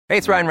Hey,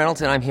 it's Ryan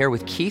Reynolds, and I'm here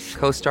with Keith,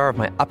 co-star of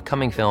my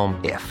upcoming film,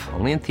 If,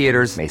 only in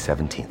theaters May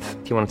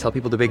 17th. Do you want to tell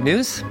people the big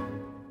news?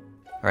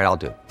 All right, I'll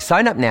do it.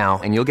 Sign up now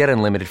and you'll get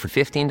unlimited for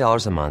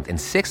 $15 a month and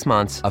 6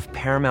 months of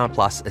Paramount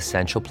Plus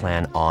Essential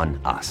Plan on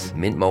us.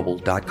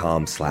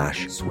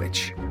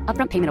 MintMobile.com/switch.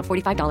 Upfront payment of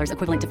 $45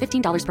 equivalent to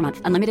 $15 per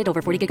month. Unlimited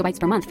over 40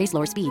 gigabytes per month. Face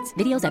lower speeds.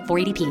 Videos at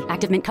 480p.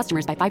 Active Mint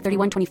customers by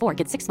 531.24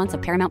 get 6 months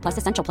of Paramount Plus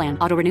Essential Plan.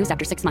 Auto renews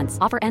after 6 months.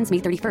 Offer ends May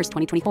 31st,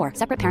 2024.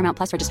 Separate Paramount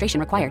Plus registration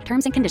required.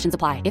 Terms and conditions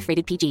apply if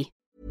rated PG.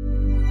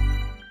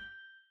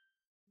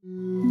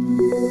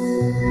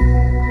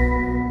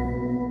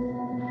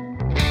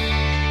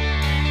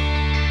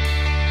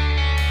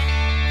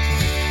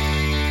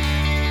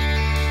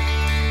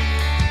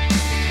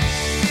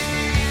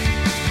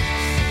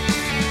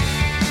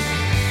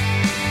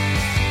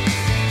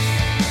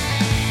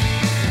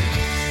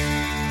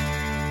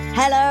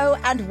 Hello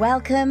and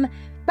welcome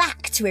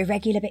back to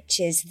Irregular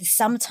Bitches, the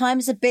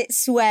sometimes a bit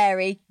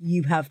sweary,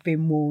 you have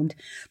been warned,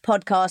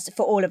 podcast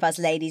for all of us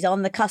ladies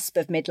on the cusp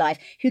of midlife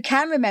who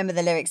can remember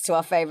the lyrics to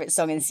our favourite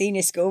song in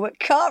senior school but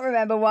can't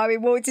remember why we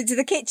walked into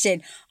the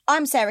kitchen.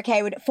 I'm Sarah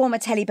Kaywood, former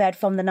tellybird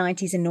from the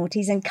 90s and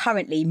noughties and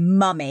currently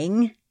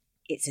mumming.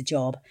 It's a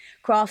job.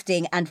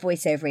 Crafting and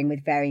voiceovering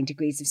with varying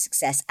degrees of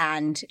success.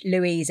 And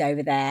Louise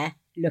over there,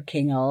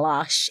 looking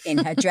lush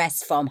in her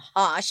dress from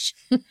Hush.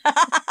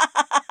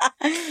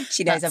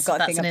 She knows I've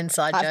got a thing. That's an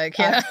inside joke,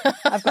 yeah.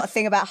 I've got a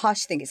thing about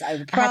Hush. I think it's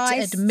overpriced. I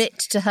had to admit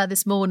to her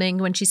this morning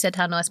when she said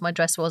how nice my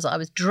dress was, I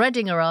was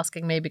dreading her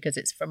asking me because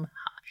it's from Hush.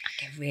 I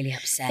get really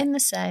upset. In the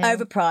sale.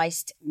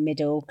 Overpriced,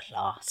 middle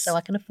class. So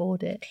I can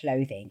afford it.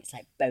 Clothing. It's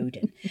like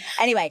Bowden.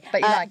 Anyway.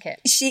 But you like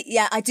it?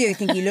 Yeah, I do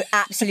think you look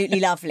absolutely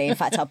lovely. In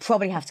fact, I'll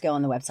probably have to go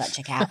on the website and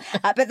check it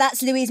out. But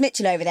that's Louise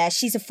Mitchell over there.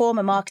 She's a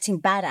former marketing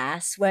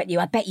badass, weren't you?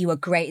 I bet you were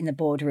great in the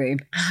boardroom.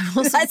 I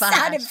wasn't That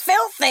sounded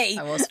filthy.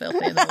 I was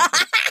filthy in the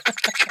boardroom.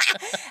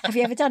 Have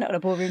you ever done it on a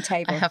ballroom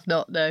table? I have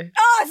not, no.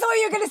 Oh, I thought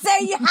you were going to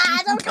say you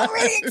had. I got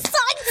really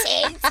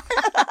excited.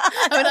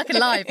 I mean, I can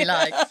lie if you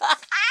like.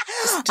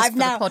 Just for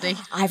the poddy.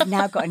 I've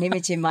now got an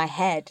image in my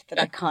head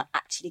that I can't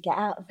actually get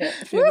out of it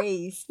of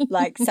Louise,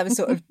 like some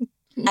sort of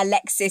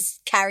Alexis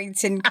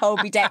Carrington,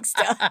 Colby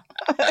Dexter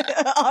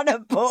on a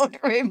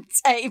boardroom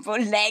table,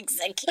 legs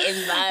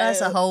akimbo. That's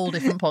a whole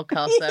different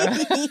podcast, Sarah.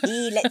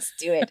 Let's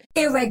do it.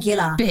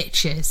 Irregular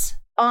Bitches.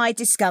 I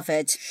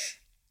discovered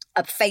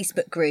a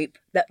Facebook group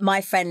that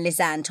my friend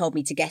Lizanne told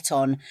me to get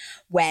on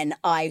when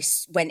I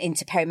went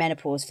into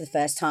perimenopause for the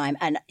first time.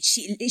 And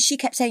she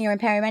kept saying, you're in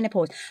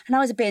perimenopause. And I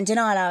was a bit in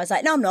denial. I was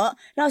like, no, I'm not.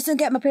 No, I was still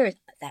getting my period.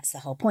 That's the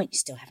whole point. You're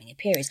still having a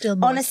period.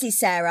 Honestly,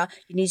 Sarah,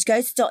 you need to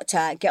go to the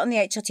doctor, get on the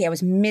HRT. I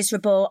was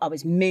miserable. I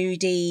was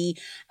moody.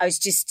 I was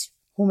just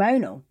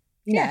hormonal,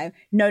 you know,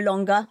 no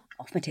longer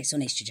off my tits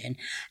on estrogen.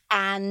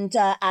 And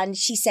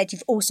she said,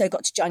 you've also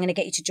got to, I'm going to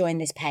get you to join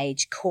this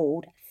page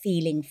called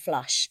Feeling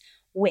Flush,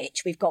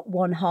 which we've got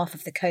one half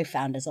of the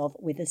co-founders of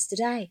with us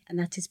today, and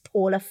that is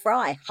Paula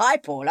Fry. Hi,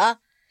 Paula.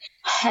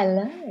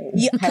 Hello.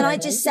 Can I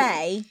just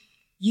say,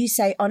 you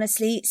say,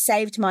 honestly,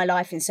 saved my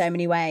life in so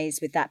many ways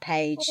with that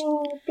page.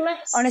 Oh,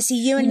 bless. Honestly,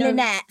 you and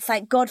Lynette,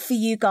 thank God for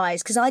you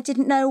guys, because I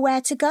didn't know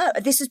where to go.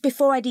 This was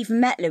before I'd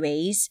even met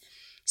Louise.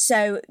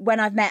 So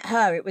when I've met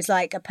her, it was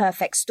like a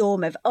perfect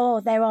storm of,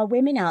 there are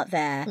women out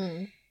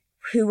there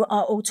who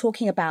are all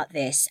talking about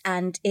this,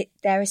 and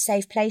there are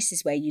safe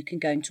places where you can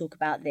go and talk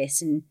about this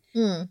and,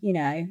 you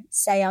know,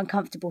 say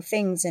uncomfortable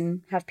things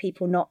and have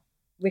people not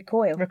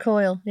recoil.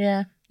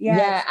 Yeah.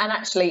 Yeah, and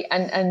actually,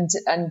 and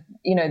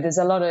you know, there's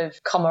a lot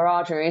of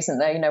camaraderie, isn't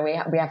there? You know, we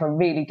have a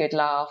really good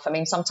laugh. I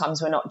mean,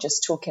 sometimes we're not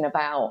just talking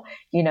about,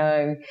 you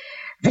know,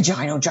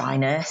 vaginal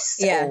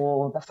dryness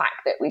or the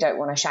fact that we don't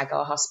want to shag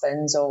our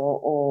husbands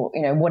or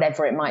you know,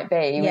 whatever it might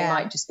be. We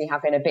might just be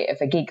having a bit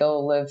of a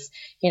giggle of,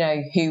 you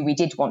know, who we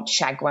did want to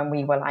shag when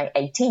we were like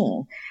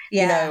 18,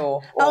 you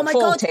know, or oh my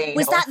 14. God,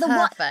 was that the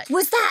one? Perfect.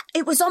 Was that,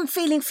 it was on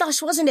Feeling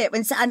Flush, wasn't it?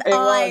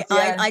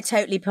 I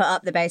totally put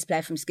up the bass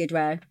player from Skid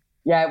Row.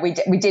 Yeah, we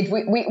did.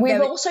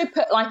 We've also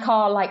put like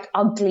our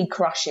ugly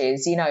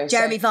crushes, you know.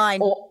 Jeremy Vine.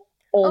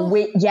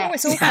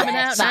 It's all coming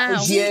out that now.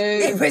 was you.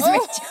 It was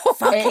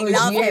fucking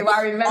love him.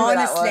 I remember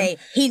Honestly, that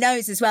one. he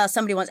knows as well.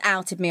 Somebody once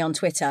outed me on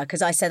Twitter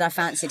because I said I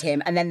fancied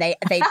him, and then they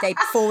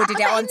forwarded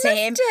it on to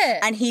him,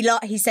 and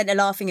he sent a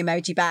laughing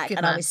emoji back, Good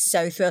and man. I was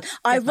so thrilled.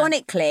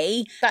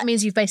 Ironically, that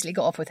means you've basically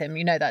got off with him.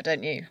 You know that,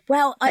 don't you?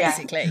 well,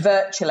 Basically.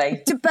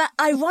 Virtually. But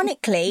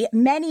ironically,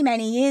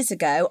 many years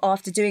ago,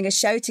 after doing a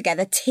show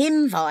together,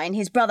 Tim Vine,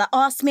 his brother,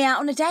 asked me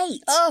out on a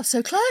date. Oh,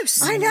 so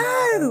close. I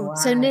know. Wow.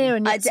 So near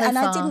and yet so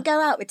far. I didn't go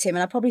out with Tim,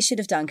 and I probably should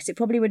have done because it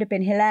probably would have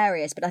been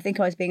hilarious. But I think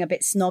I was being a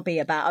bit snobby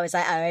about. I was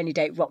like, I only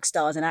date rock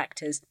stars and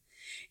actors.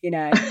 You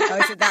know, I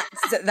was at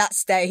that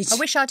stage. I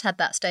wish I'd had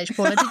that stage,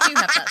 Paula. Did you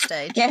have that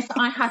stage? Yes,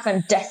 I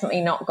haven't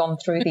definitely not gone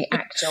through the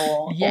actor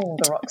or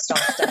the rock star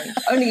stage.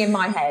 Only in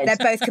my head. They're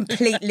both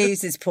complete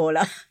losers,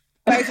 Paula.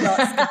 Both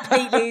lots,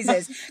 complete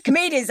losers.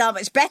 Comedians are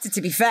much better,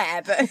 to be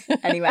fair. But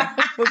anyway,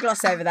 we'll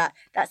gloss over that.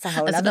 That's a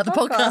whole That's other another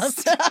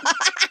podcast.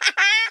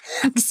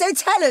 So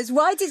tell us,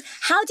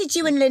 how did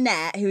you and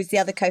Lynette, who is the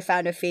other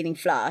co-founder of Feeling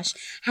Flush,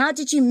 how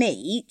did you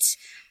meet?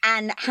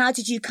 And how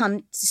did you come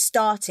to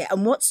start it?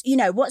 And what's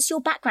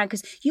your background?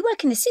 Because you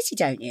work in the city,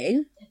 don't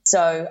you?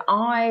 So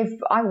I've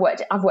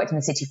worked in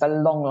the city for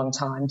a long, long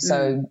time.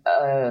 So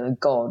I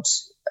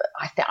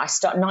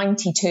started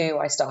 92.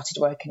 I started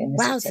working in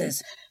the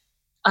city.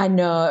 I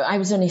know, I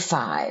was only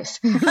 5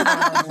 and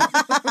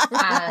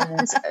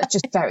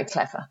just very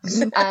clever.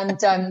 And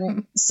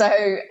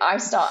so I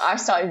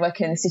started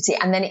working in the city,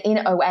 and then in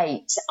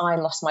 2008 I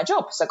lost my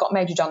job. So I got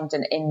made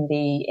redundant in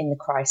the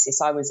crisis.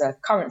 I was a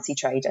currency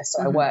trader,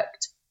 so I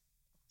worked,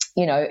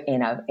 in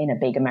a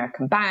big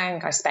American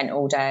bank. I spent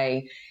all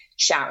day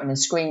shouting and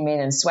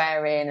screaming and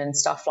swearing and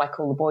stuff like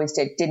all the boys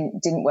did.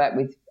 Didn't work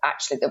with,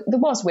 actually there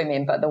was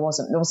women, but there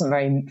wasn't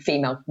very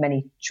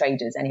many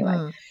traders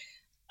anyway.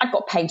 I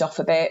got paid off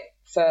a bit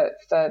for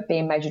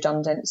being made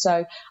redundant.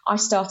 So I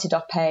started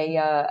up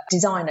a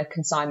designer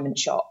consignment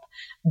shop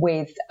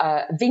with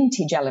a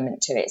vintage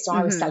element to it. So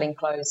I was selling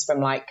clothes from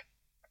like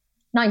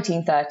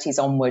 1930s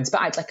onwards,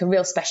 but I had like a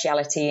real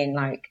speciality in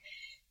like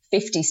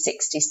 50s,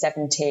 60s,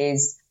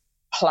 70s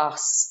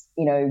plus,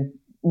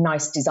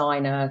 nice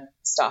designer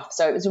stuff.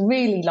 So it was a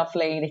really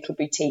lovely little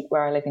boutique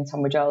where I live in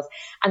Tunbridge Wells.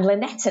 And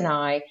Lynette and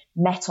I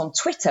met on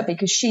Twitter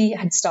because she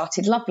had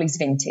started Lovely's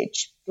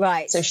Vintage.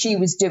 Right. So she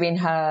was doing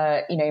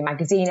her,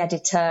 magazine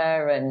editor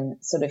and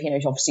sort of,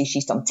 obviously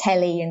she's done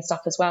telly and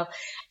stuff as well.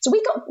 So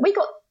we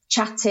got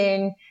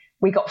chatting,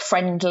 we got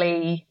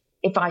friendly.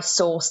 If I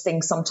source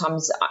things,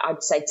 sometimes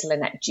I'd say to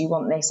Lynette, do you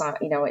want this?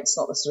 It's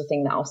not the sort of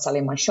thing that I'll sell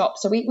in my shop.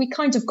 So we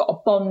kind of got a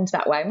bond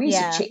that way. And we used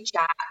to chit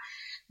chat,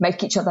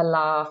 make each other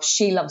laugh.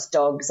 She loves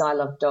dogs. I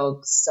love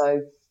dogs.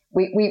 So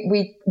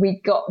we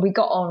got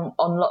on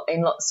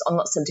in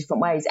lots of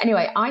different ways.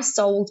 Anyway, I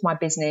sold my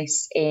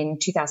business in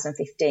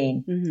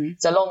 2015.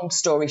 So long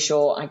story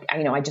short,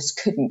 I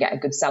just couldn't get a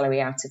good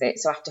salary out of it.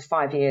 So after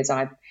 5 years,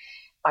 I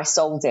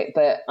sold it,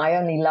 but I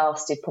only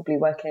lasted probably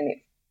working in it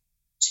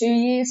 2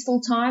 years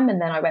full time,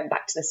 and then I went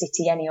back to the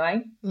city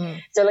anyway.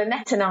 So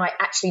Lynette and I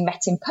actually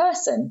met in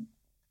person.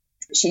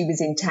 She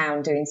was in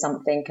town doing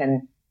something,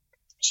 and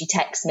she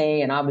texted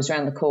me, and I was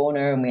around the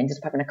corner, and we ended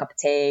up having a cup of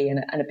tea and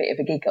a bit of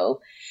a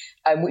giggle,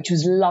 which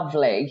was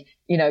lovely,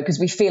 because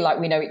we feel like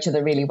we know each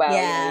other really well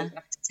even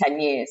after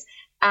 10 years.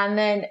 And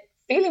then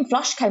Feeling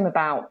Flush came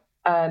about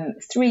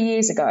 3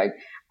 years ago,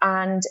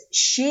 and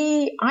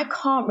I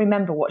can't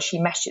remember what she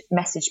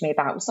messaged me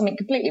about. It was something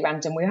completely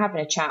random. We were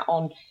having a chat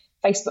on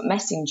Facebook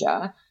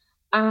Messenger,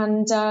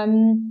 and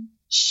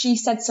she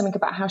said something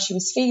about how she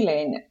was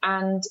feeling.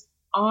 And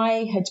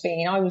I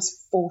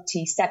was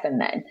 47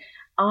 then.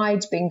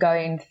 I'd been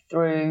going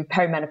through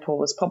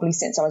perimenopause probably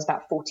since I was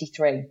about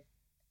 43.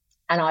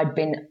 And I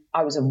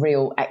was a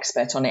real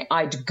expert on it.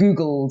 I'd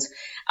Googled,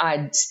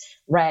 I'd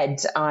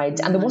read, and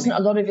there wasn't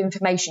a lot of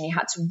information. You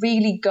had to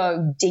really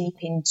go deep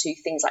into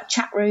things like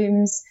chat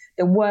rooms.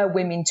 There were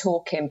women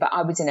talking, but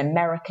I was in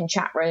American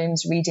chat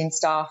rooms reading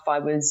stuff. I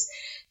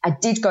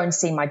did go and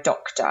see my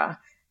doctor,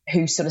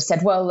 who sort of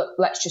said, well, look,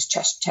 let's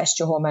just test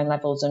your hormone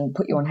levels and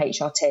put you on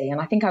HRT. And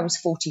I think I was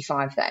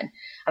 45 then.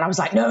 And I was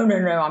like, no,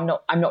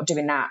 I'm not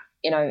doing that.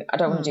 I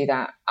don't want to do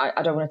that.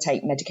 I don't want to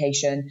take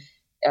medication.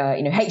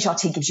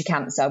 HRT gives you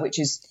cancer, which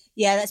is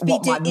it's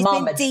been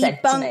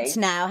debunked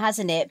now,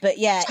 hasn't it? But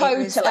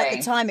totally. At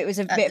the time, it was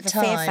a bit of a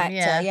fear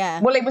factor. Yeah.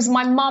 Well, it was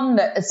my mum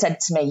that had said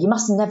to me, you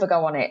must never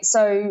go on it.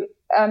 So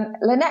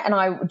Lynette and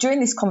I,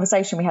 during this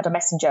conversation, we had a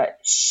messenger.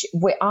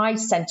 I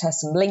sent her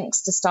some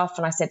links to stuff,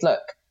 and I said,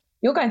 look,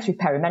 you're going through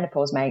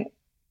perimenopause, mate.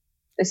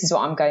 This is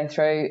what I'm going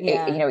through.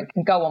 Yeah. It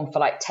can go on for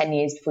like 10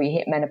 years before you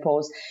hit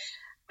menopause.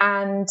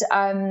 And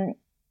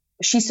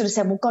she sort of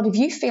said, well, God, if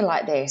you feel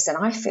like this and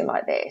I feel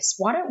like this,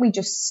 why don't we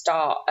just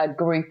start a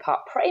group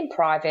up in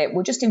private?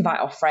 We'll just invite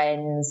our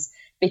friends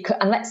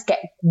and let's get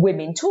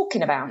women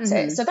talking about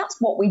it. So that's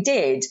what we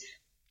did.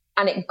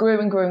 And it grew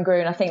and grew and grew.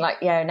 And I think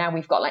now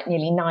we've got like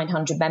nearly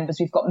 900 members.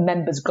 We've got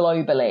members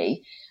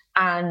globally.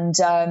 And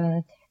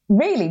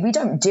really, we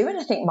don't do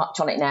anything much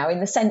on it now, in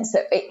the sense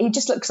that it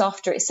just looks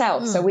after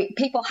itself. So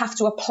people have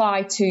to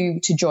apply to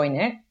join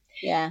it.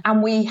 Yeah.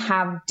 And we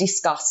have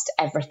discussed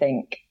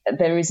everything.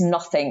 There is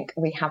nothing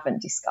we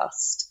haven't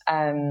discussed.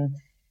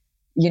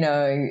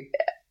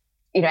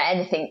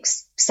 Anything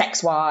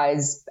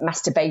sex-wise,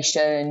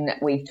 masturbation.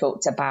 We've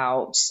talked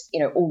about,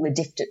 all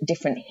the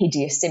different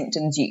hideous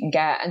symptoms you can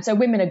get. And so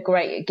women are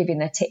great at giving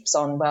their tips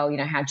on, how do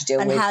you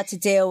deal with how to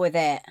deal with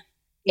it.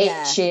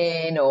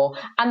 Itching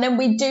and then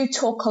we do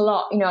talk a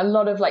lot, a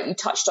lot of, like you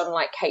touched on,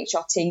 like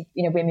HRT,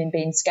 women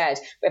being scared.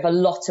 We have a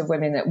lot of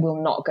women that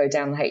will not go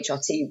down the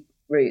HRT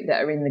route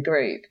that are in the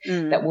group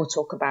that will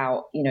talk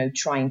about,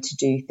 trying to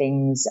do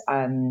things,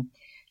 a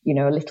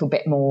little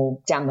bit more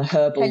down the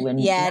herbal and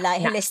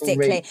like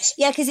holistically. Route.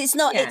 Yeah, because it's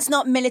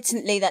not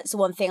militantly. That's the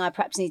one thing I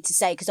perhaps need to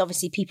say, because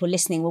obviously people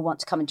listening will want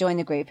to come and join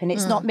the group, and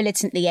it's not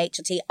militantly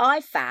HRT.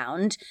 I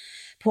found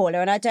Paula,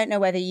 and I don't know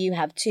whether you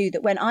have too,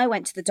 that when I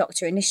went to the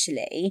doctor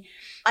initially,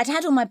 I'd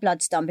had all my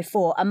bloods done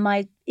before and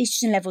my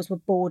estrogen levels were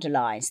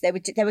borderline. So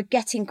they were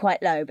getting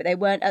quite low, but they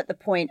weren't at the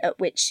point at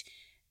which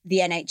the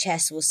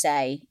NHS will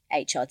say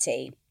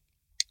HRT.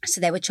 So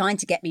they were trying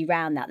to get me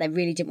round that. They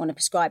really didn't want to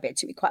prescribe it. It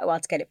took me quite a while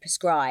to get it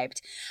prescribed.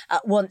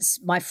 Once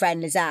my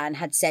friend Lisanne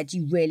had said,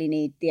 you really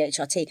need the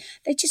HRT,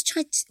 they just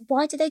tried to,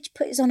 why do they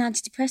put us on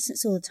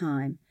antidepressants all the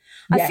time?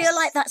 Yes. I feel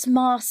like that's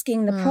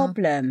masking the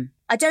problem.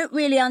 I don't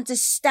really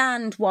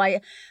understand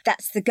why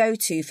that's the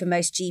go-to for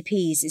most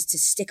GPs, is to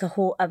stick a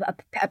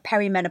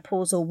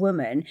perimenopausal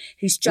woman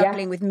who's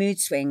struggling with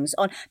mood swings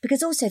on.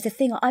 Because also the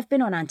thing, I've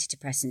been on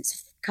antidepressants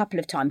a couple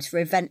of times for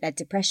event-led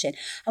depression.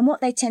 And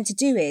what they tend to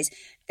do is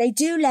they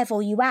do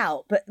level you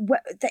out, but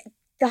the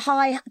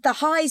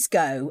highs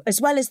go as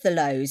well as the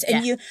lows.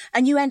 And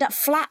you end up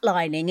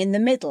flatlining in the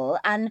middle.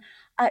 And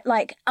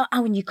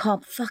and you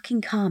can't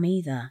fucking calm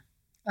either.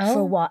 Oh.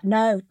 For what?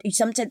 No,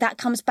 sometimes that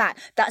comes back.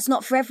 That's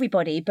not for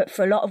everybody, but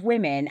for a lot of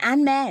women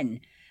and men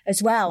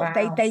as well.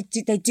 Wow. They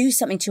do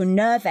something to your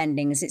nerve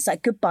endings. It's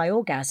like goodbye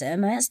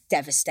orgasm. That's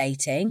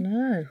devastating.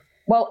 No.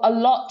 Well, a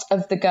lot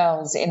of the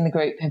girls in the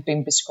group have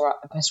been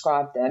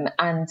prescribed them,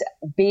 and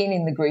being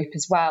in the group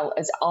as well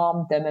has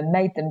armed them and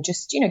made them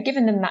just,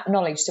 given them that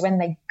knowledge. So when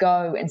they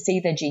go and see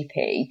their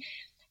GP,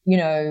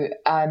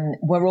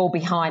 we're all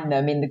behind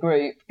them in the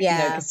group.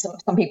 Yeah. Because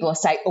some people will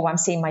say, I'm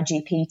seeing my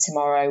GP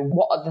tomorrow.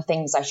 What are the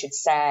things I should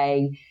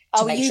say?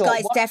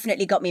 Guys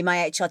definitely got me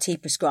my HRT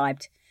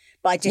prescribed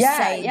by just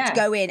saying,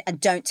 go in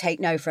and don't take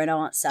no for an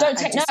answer. Don't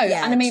take no.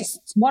 And I mean,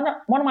 one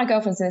of my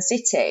girlfriends in the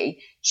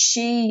city,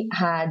 she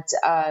had,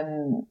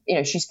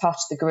 she's part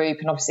of the group,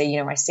 and obviously,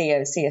 I see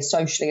her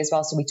socially as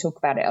well. So we talk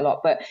about it a lot,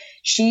 but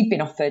she'd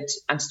been offered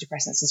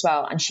antidepressants as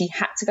well. And she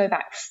had to go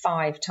back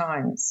 5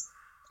 times.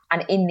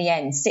 And in the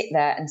end, sit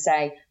there and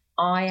say,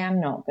 I am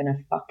not going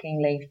to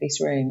fucking leave this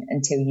room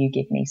until you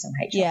give me some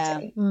HRT. Yeah.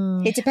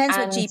 It depends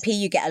what GP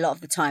you get a lot of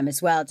the time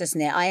as well,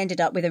 doesn't it? I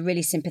ended up with a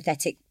really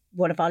sympathetic,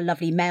 one of our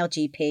lovely male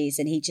GPs,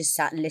 and he just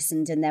sat and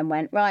listened and then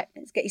went, right,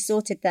 let's get you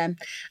sorted then.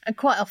 And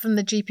quite often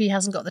the GP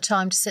hasn't got the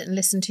time to sit and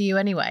listen to you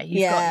anyway.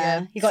 You've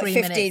got 3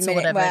 minutes or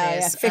whatever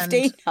it is.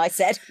 15, I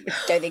said.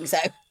 Don't think so.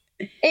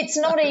 It's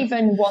not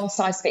even one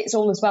size fits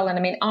all as well. And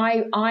I mean,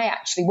 I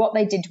actually, what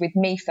they did with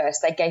me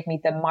first, they gave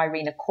me the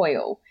Mirena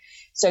coil.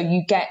 So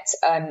you get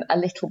a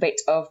little bit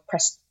of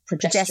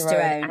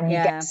progesterone and you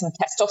get some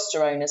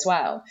testosterone as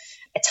well,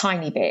 a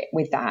tiny bit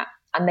with that.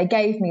 And they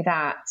gave me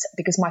that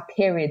because my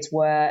periods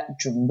were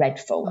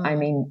dreadful. I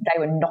mean, they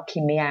were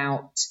knocking me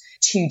out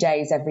 2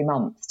 days every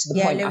month to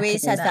the point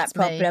Louise has that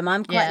problem.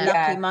 I'm quite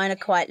lucky. Mine are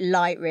quite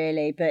light,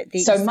 really. But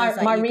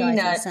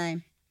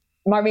Mirena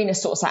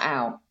sorts that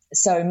out.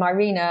 So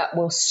Mirena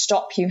will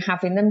stop you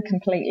having them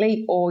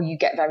completely, or you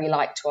get very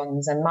light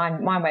ones. And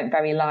mine went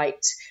very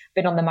light.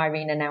 Been on the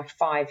Mirena now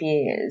 5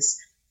 years,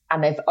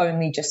 and they've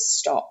only just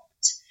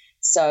stopped.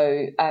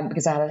 So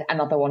because I had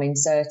another one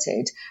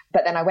inserted.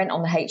 But then I went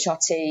on the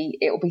HRT.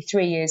 It will be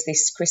 3 years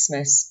this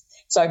Christmas.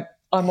 So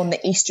I'm on the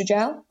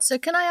Estrogel. So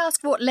can I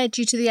ask what led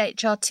you to the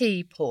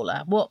HRT,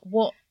 Paula?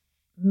 What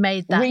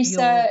made that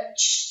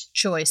research your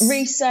choice?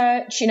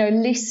 Research,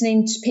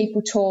 listening to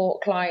people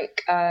talk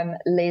like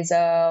Liz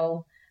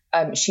Earle.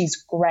 She's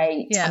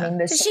great. Yeah. I mean,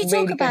 does she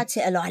talk about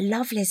it a lot? I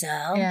love Liz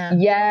Earle.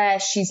 Yeah,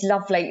 she's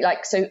lovely.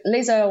 So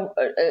Liz Earle,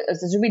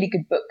 there's a really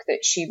good book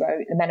that she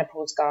wrote, The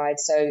Menopause Guide.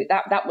 So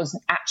that was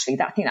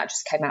actually, I think that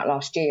just came out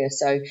last year.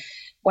 So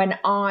when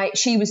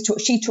she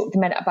talked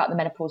about the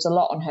menopause a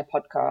lot on her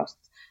podcast.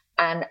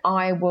 And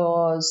I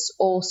was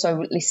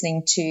also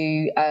listening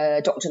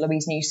to Dr.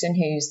 Louise Newson,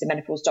 who's the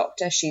menopause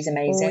doctor. She's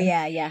amazing. Oh,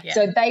 yeah.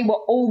 So they were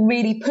all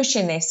really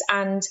pushing this.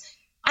 And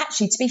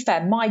actually, to be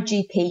fair, my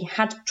GP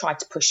had tried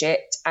to push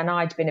it. And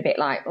I'd been a bit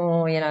like,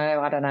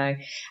 I don't know.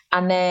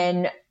 And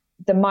then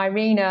the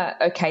Mirena,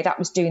 that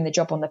was doing the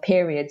job on the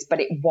periods.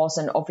 But it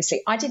wasn't,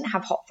 obviously. I didn't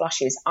have hot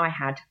flushes. I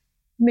had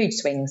mood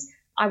swings.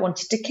 I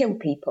wanted to kill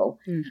people.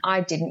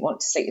 I didn't want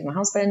to sleep with my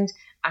husband.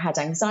 I had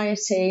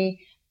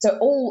anxiety. So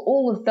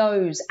all of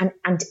those and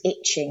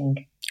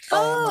itching.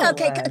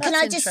 Okay. Can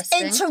I just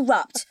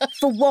interrupt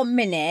for 1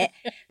 minute?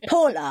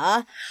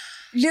 Paula,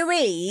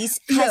 Louise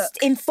has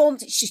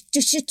informed...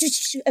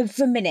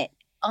 for a minute.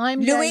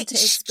 I'm going to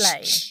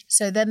explain.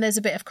 So then there's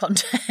a bit of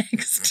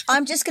context.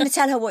 I'm just going to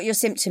tell her what your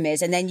symptom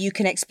is and then you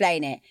can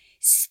explain it.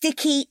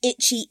 Sticky,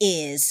 itchy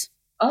ears.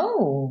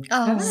 Oh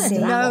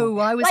no!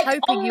 I was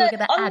hoping you were going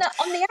to add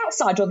on the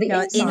outside or the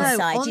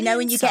inside. No,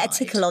 when you get a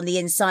tickle on the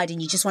inside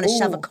and you just want to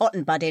shove a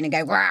cotton bud in and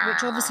go, Rah!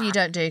 Which obviously you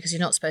don't do because you're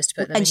not supposed to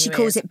put them. And she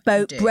calls it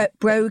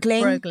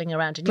brogling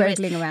around.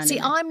 Brogling around. See,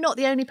 I'm not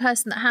the only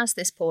person that has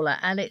this, Paula,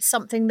 and it's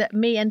something that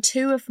me and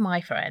 2 of my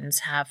friends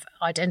have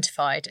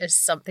identified as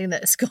something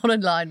that has gone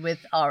in line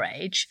with our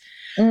age.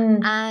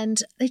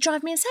 And they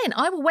drive me insane.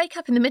 I will wake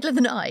up in the middle of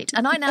the night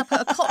and I now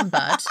put a cotton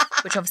bud,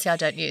 which obviously I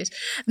don't use,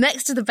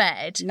 next to the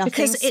bed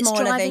because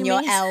smaller than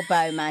your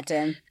elbow,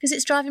 madam. Because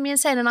it's driving me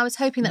insane, and I was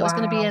hoping that was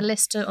going to be a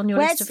list on your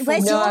list of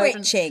where's your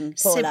itching,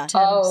 Paula? Symptoms.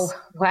 Oh,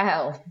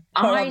 well,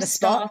 I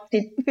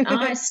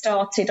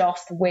started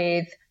off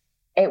with,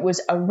 it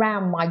was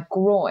around my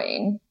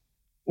groin,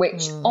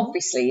 which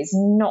obviously is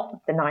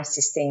not the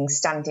nicest thing,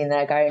 standing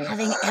there going...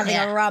 Having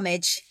a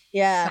rummage.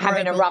 Yeah.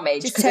 Having a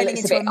rummage. Just turning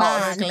into a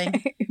man.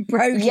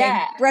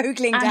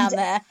 Brogling down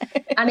there.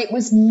 And it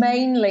was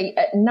mainly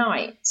at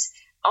night.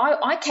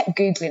 I kept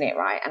Googling it,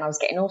 right? And I was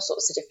getting all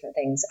sorts of different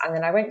things. And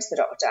then I went to the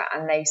doctor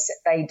and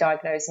they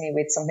diagnosed me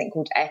with something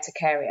called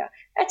urticaria.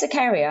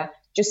 Urticaria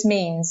just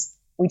means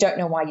we don't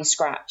know why you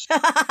scratch.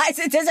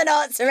 It doesn't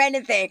answer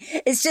anything.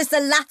 It's just a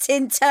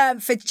Latin term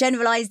for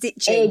generalised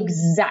itching.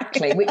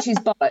 Exactly, which is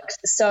bollocks.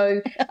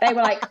 So they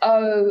were like,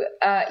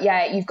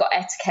 yeah, you've got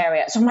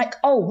urticaria. So I'm like,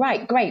 oh,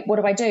 right, great. What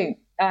do I do?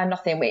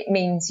 Nothing. It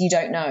means you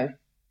don't know.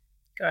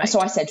 Great.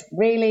 So I said,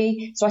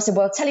 really? So I said,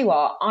 well, I'll tell you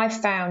what, I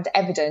found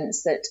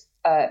evidence that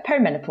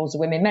perimenopausal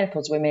women,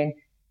 menopausal women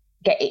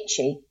get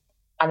itchy.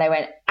 And they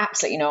went,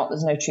 absolutely not.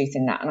 There's no truth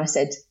in that. And I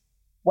said,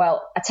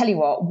 well, I tell you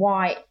what,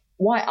 why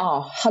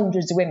are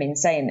hundreds of women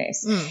saying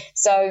this?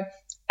 So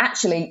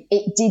actually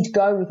it did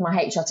go with my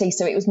HRT.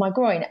 So it was my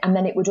groin. And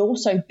then it would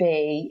also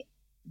be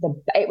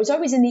it was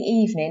always in the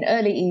evening,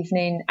 early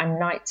evening and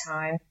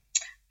nighttime,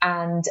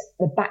 and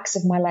the backs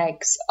of my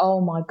legs. Oh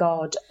my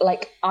God.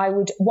 Like I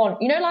would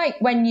want, like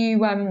when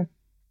you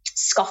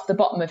scuff the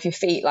bottom of your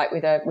feet, like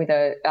with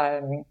a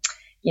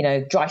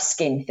dry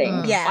skin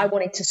thing. Yeah. I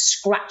wanted to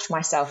scratch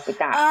myself with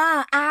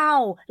that.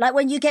 Ow. Like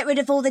when you get rid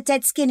of all the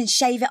dead skin and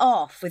shave it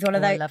off with one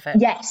of those. I love it.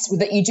 Yes,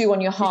 that you do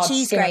on your hard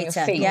cheese skin grater.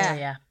 On your feet.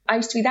 Yeah. I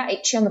used to be that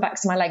itchy on the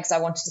backs of my legs. I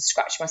wanted to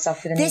scratch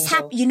myself with a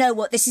needle. You know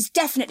what? This is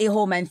definitely a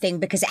hormone thing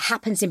because it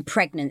happens in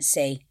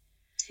pregnancy.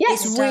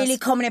 Yes, it's really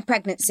common in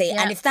pregnancy.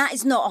 Yeah. And if that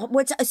is not...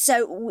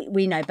 So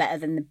we know better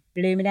than the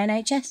blooming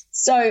NHS.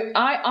 So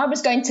I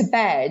was going to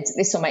bed,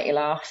 this will make you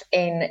laugh,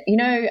 I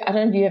don't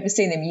know if you've ever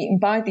seen them. You can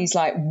buy these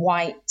like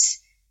white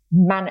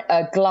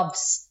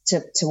gloves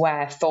to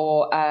wear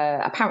for,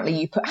 apparently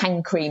you put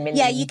hand cream in.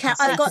 Yeah, you can.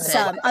 I've got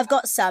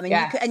some. And,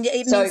 yeah.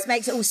 It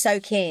makes it all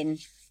soak in.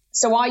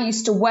 So I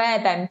used to wear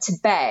them to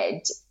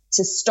bed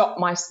to stop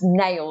my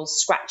nails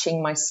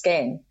scratching my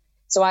skin.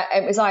 So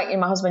it was like,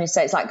 my husband used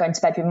to say, it's like going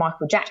to bed with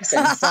Michael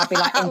Jackson. So I'd be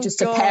like in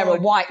just a pair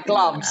of white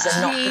gloves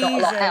and not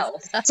a lot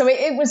else. So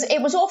it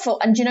was awful.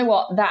 And do you know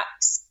what?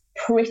 That's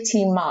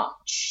pretty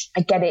much,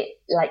 I get it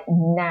like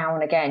now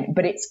and again,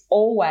 but it's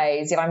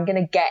always, if I'm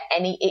going to get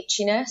any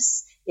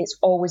itchiness, it's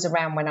always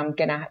around when I'm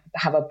going to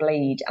have a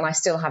bleed. And I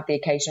still have the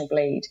occasional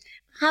bleed.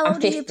 How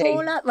old are you,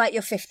 Paula? Right,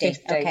 you're 50.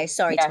 Okay,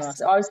 sorry to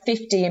ask. I was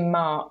 50 in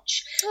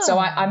March. Oh. So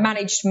I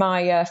managed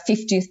my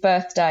 50th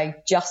birthday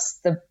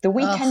just the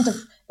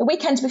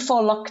weekend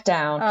before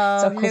lockdown.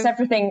 Oh, so of course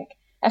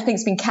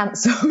everything's been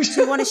cancelled.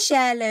 Do you want to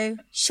share, Lou?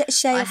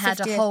 Share I had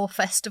 50th. A whole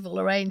festival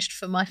arranged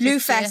for my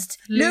 50th.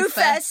 Lou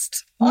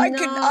Fest. I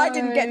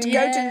didn't get to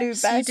go to Lou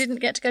Fest. You didn't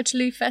get to go to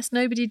Lou Fest.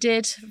 Nobody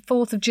did.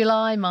 4th of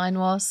July, mine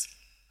was.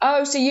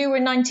 Oh, so you were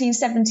a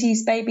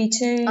 1970s baby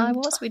too? I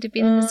was. We'd have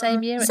been in the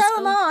same year. So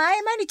am I.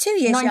 I'm only 2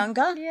 years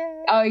younger.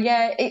 Yeah. Oh,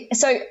 yeah.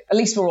 So at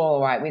least we're all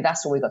right.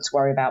 That's all we got to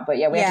worry about. But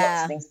yeah, we have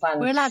lots of things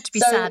planned. We're allowed to be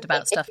sad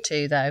about stuff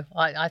too, though.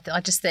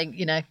 I just think,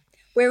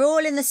 We're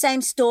all in the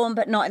same storm,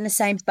 but not in the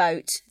same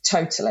boat.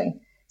 Totally.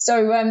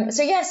 So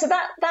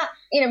that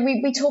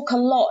we talk a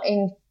lot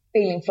in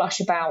Feeling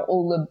Flush about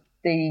all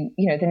the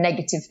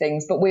negative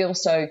things, but we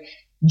also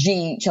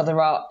G each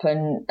other up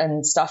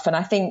and stuff. And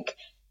I think,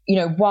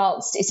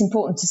 whilst it's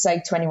important to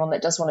say to anyone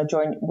that does want to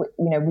join,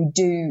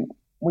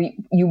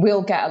 you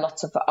will get a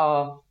lot of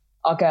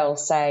our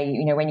girls say,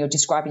 when you're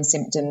describing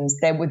symptoms,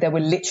 they will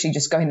literally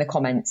just go in the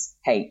comments,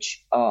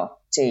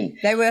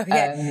 HRT. They will,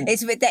 yeah.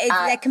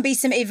 There can be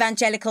some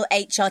evangelical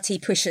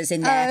HRT pushers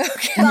in there.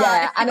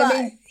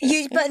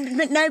 But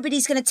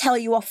nobody's going to tell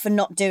you off for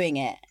not doing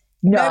it.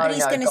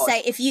 Nobody's going to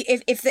say,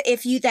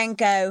 if you then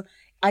go,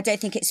 I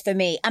don't think it's for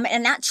me. I mean,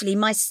 and actually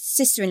my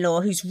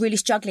sister-in-law, who's really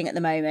struggling at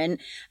the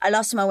moment,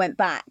 last time I went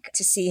back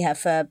to see her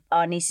for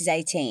our niece's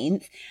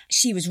 18th,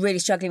 she was really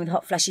struggling with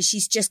hot flushes.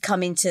 She's just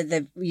come into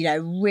the,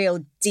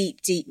 real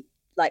deep,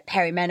 like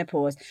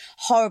perimenopause,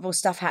 horrible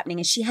stuff happening.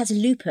 And she has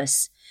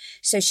lupus.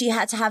 So she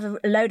had to have a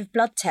load of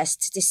blood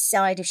tests to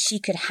decide if she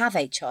could have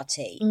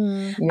HRT.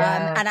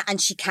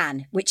 And she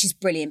can, which is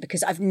brilliant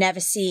because I've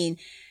never seen...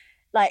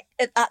 Like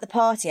at the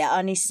party at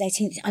our niece's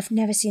 18th, I've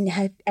never seen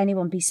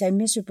anyone be so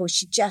miserable.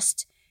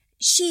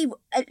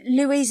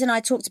 Louise and I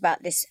have talked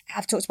about this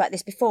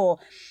before.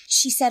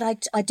 She said,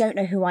 I don't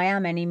know who I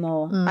am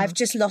anymore. I've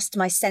just lost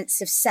my sense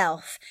of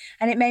self.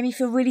 And it made me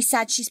feel really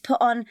sad. She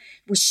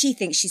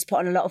thinks she's put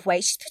on a lot of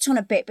weight. She's put on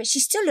a bit, but she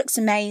still looks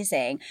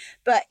amazing.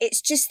 But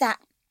it's just that,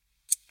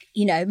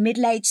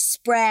 middle-age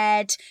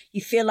spread, you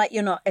feel like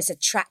you're not as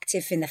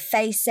attractive in the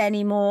face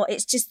anymore.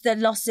 It's just the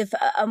loss of,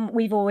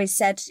 we've always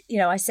said,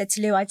 I said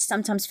to Lou, I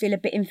sometimes feel a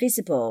bit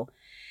invisible.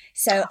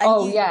 So,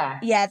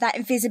 that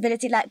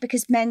invisibility, like,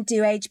 because men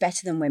do age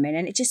better than women,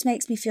 and it just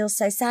makes me feel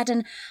so sad.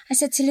 And I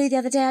said to Lou the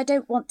other day, I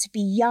don't want to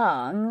be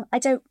young. I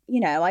don't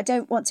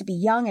want to be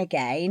young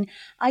again.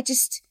 I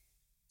just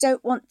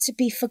don't want to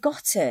be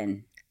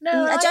forgotten.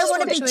 No, I don't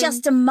want to be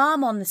just a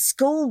mum on the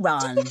school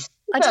run.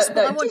 I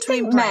want to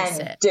embrace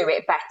it. Do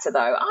it better though.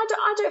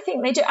 I don't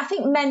think they do. I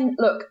think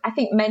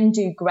men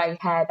do grey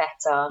hair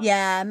better.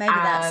 Yeah, maybe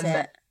that's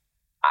it.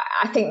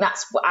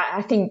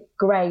 I think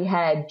grey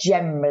hair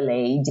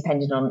generally,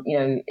 depending on,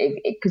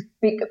 because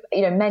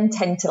men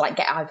tend to like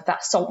get out of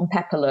that salt and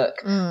pepper look,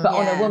 but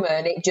on a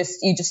woman, you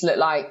just look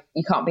like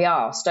you can't be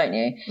arsed, don't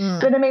you?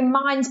 But I mean,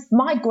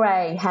 my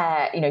grey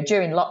hair,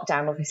 during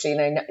lockdown, obviously,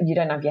 you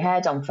don't have your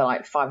hair done for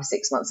like 5 or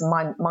 6 months,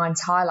 and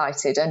mine's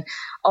highlighted, and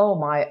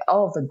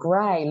the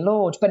grey,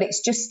 Lord, but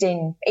it's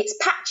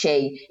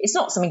patchy. It's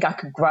not something I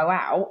could grow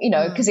out,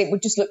 because it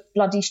would just look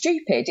bloody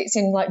stupid. It's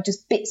in like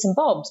just bits and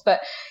bobs, but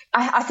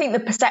I think the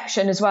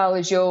perception as well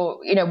is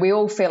we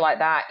all feel like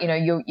that,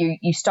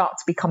 you start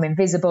to become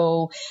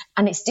invisible,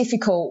 and it's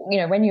difficult,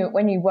 when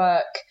you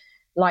work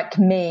like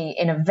me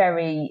in a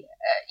very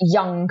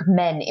young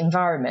men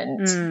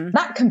environment,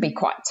 that can be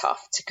quite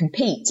tough to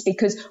compete,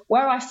 because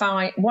where I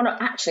find one of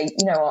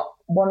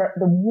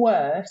the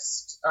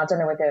worst, I don't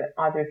know whether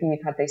either of you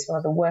have had this, one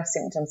of the worst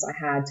symptoms I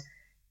had,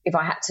 if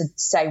I had to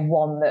say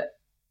one that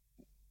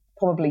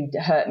probably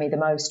hurt me the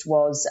most,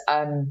 was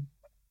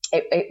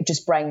it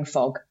just brain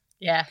fog.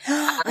 Yeah.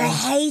 I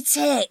hate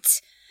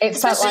it.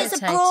 Especially as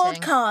a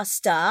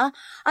broadcaster,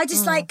 I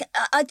just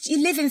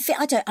you live in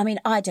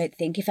I don't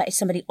think if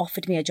somebody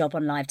offered me a job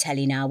on live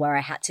telly now where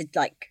I had to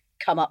like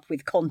come up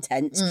with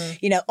content,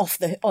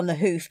 on the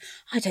hoof,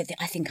 I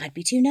think I'd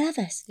be too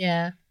nervous.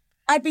 Yeah.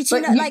 I'd be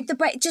too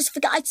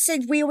I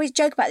said, we always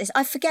joke about this.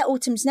 I forget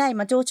Autumn's name,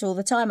 my daughter, all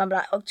the time. I'm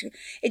like,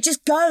 it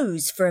just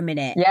goes for a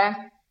minute. Yeah.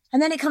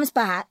 And then it comes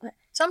back.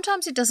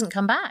 Sometimes it doesn't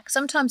come back.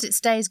 Sometimes it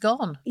stays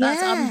gone.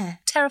 I'm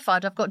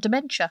terrified. I've got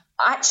dementia.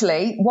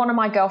 Actually, one of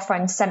my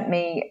girlfriends sent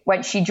me,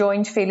 when she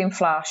joined Feeling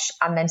Flush,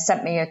 and then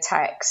sent me a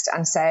text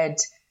and said,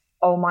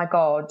 oh my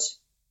God,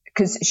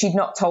 because she'd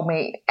not told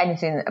me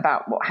anything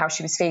about how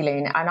she was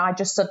feeling. And I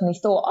just suddenly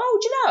thought,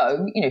 do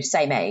you know,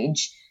 same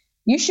age,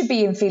 you should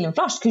be in Feeling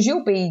Flush because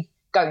you'll be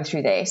going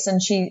through this.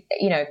 And she,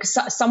 because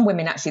some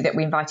women actually that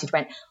we invited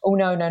went, oh,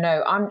 no,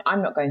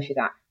 I'm not going through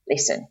that.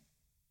 Listen.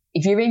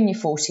 If you're in your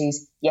 40s,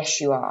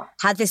 yes, you are.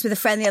 Had this with a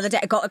friend the other day.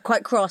 I got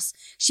quite cross.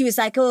 She was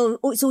like, oh,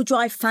 it's all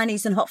dry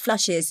fannies and hot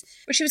flushes.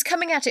 But she was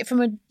coming at it from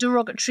a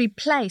derogatory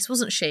place,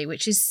 wasn't she?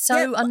 Which is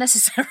so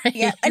unnecessary.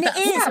 Yeah, and it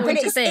is.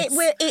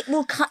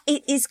 But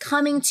it is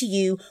coming to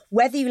you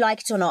whether you like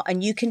it or not,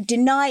 and you can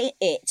deny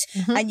it.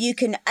 Mm-hmm. And you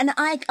can. And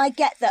I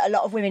get that a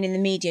lot of women in the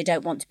media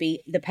don't want to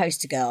be the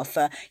poster girl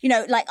for,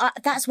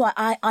 that's why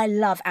I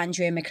love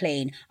Andrea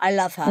McLean. I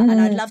love her, and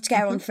I'd love to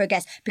get her on for a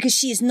guest because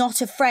she is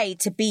not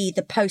afraid to be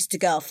the poster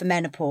girl for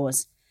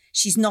menopause.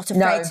 She's not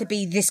afraid to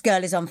be, this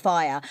girl is on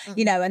fire,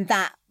 and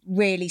that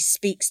really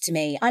speaks to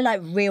me. I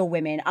like real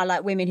women. I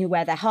like women who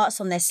wear their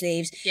hearts on their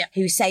sleeves,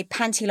 who say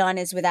panty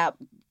liners without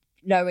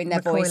lowering their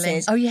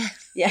voices. Oh, yeah.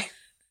 Yeah.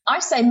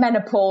 I say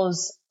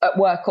menopause at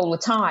work all the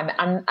time,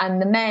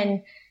 and the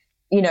men,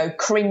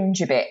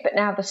 cringe a bit, but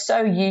now they're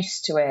so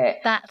used to it.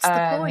 That's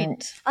the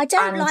point. I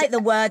don't like the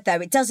word, though.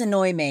 It does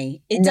annoy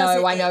me. I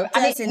know.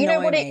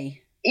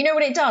 You know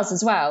what it does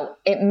as well?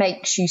 It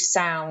makes you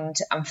sound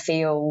and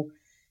feel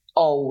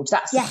old.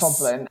 That's the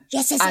problem.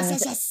 Yes.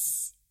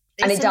 It's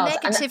and a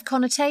negative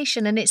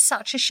connotation, and it's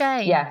such a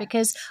shame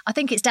because I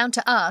think it's down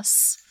to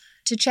us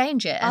to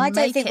change it. And I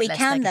don't think we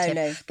can, though,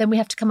 Lou. Then we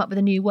have to come up with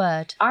a new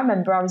word. I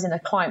remember I was in a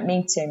client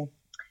meeting.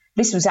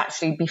 This was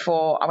actually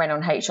before I went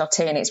on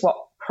HRT, and it's what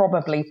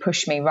probably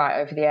pushed me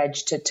right over the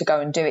edge to go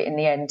and do it in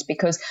the end,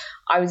 because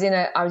I was in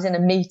a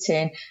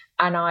meeting,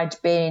 and I'd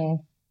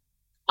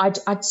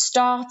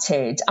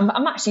started,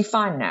 I'm actually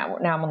fine now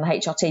I'm on the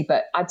HRT,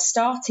 but I'd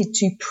started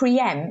to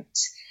preempt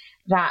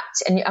that,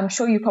 and I'm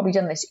sure you've probably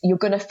done this, you're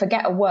going to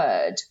forget a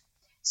word.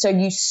 So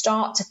you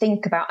start to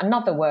think about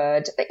another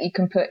word that you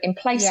can put in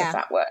place of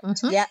that word.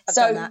 Mm-hmm. Yeah, I've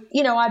done that.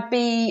 I'd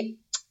be,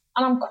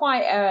 and I'm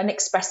quite an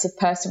expressive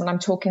person when I'm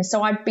talking,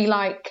 so I'd be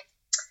like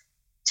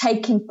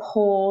taking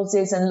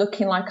pauses and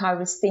looking like I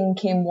was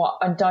thinking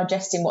and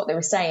digesting what they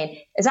were saying.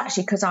 It's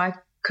actually because I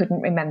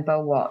couldn't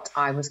remember what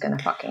I was going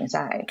to fucking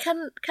say.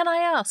 Can I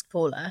ask,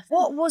 Paula,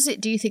 what was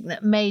it, do you think,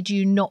 that made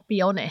you not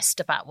be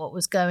honest about what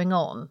was going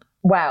on?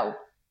 Well,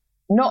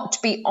 not to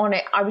be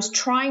honest, I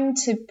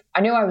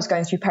knew I was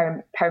going through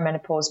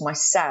perimenopause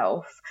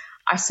myself.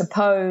 I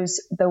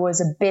suppose there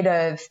was a bit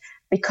of,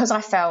 because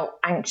I felt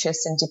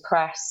anxious and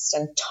depressed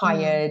and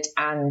tired,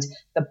 and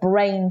the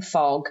brain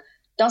fog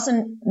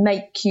doesn't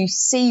make you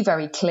see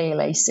very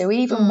clearly. So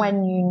even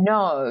when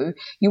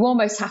you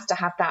almost have to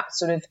have that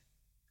sort of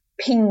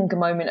ping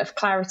moment of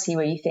clarity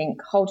where you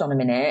think, hold on a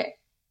minute,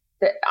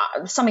 that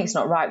something's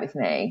not right with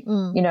me,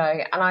 and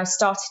I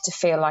started to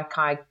feel like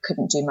I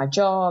couldn't do my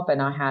job,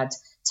 and I had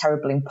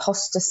terrible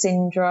imposter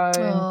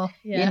syndrome,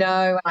 and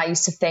I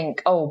used to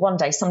think, one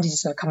day somebody's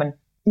just going to come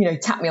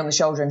and, tap me on the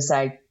shoulder and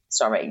say,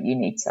 sorry, you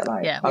need to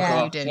like,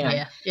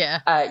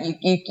 you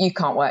do, you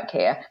can't work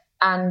here.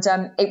 And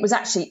it was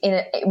actually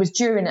it was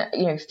during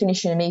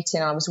finishing a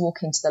meeting. I was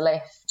walking to the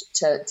lift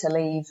to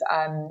leave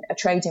a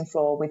trading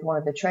floor with one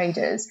of the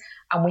traders,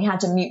 and we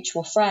had a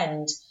mutual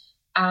friend.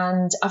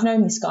 And I've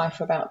known this guy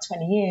for about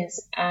 20 years,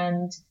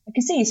 and I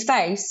can see his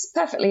face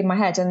perfectly in my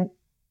head. And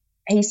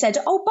he said,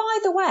 "Oh, by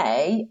the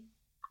way,"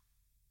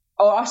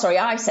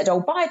 I said, "Oh,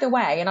 by the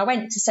way," and I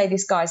went to say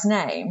this guy's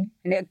name,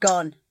 and it had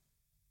gone.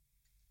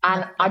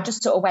 And I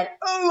just sort of went,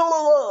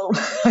 oh,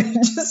 I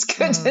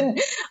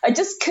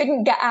just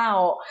couldn't get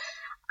out.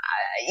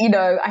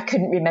 I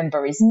couldn't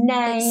remember his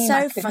name. It's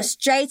so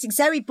frustrating.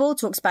 Zoe Ball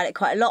talks about it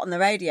quite a lot on the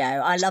radio.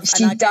 I love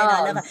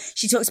her.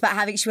 She talks about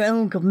having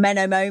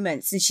Menno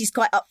moments, and she's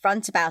quite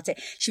upfront about it.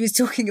 She was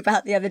talking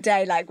about the other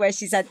day, like where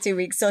she's had 2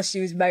 weeks off, she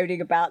was moaning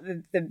about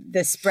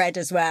the spread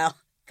as well.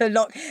 The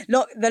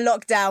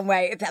lockdown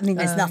way. I mean,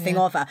 there's nothing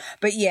of her.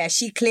 But yeah,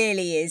 she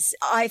clearly is,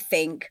 I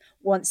think,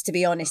 wants to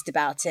be honest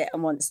about it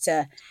and wants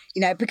to,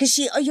 because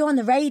you're on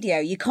the radio,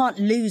 you can't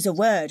lose a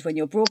word when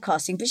you're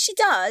broadcasting, but she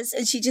does,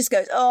 and she just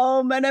goes,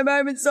 "Oh, Menno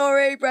moment,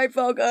 sorry, Brave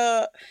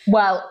Fogger."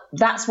 Well,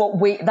 that's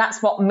what me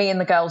and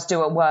the girls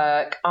do at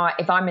work.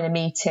 If I'm in a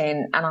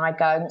meeting and I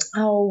go,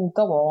 "Oh,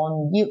 go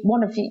on,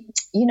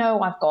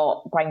 I've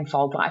got brain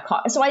fog, like I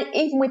can't." So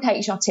even with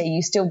HRT,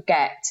 you still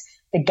get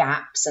the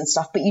gaps and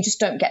stuff, but you just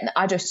don't get them.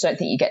 I just don't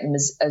think you get them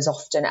as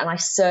often. And I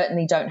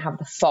certainly don't have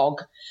the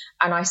fog.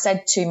 And I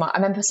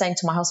remember saying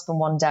to my husband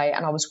one day,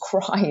 and I was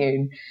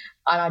crying,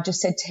 and I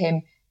just said to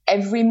him,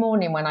 every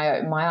morning when I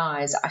open my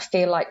eyes, I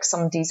feel like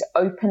somebody's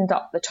opened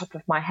up the top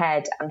of my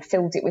head and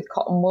filled it with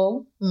cotton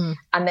wool.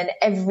 And then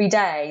every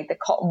day the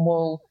cotton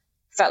wool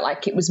felt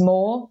like it was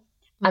more.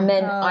 And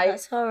then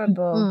that's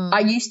horrible.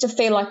 I used to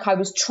feel like I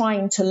was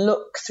trying to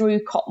look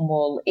through cotton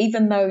wool,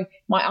 even though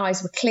my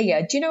eyes were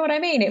clear. Do you know what I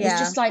mean? It was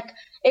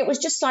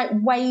just like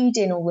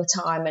wading all the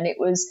time, and it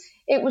was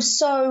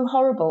so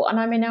horrible. And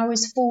I mean, I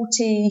was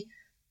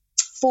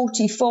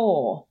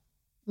 44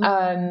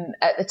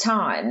 at the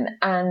time,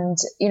 and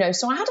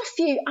so I had a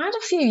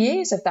few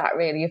years of that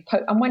really.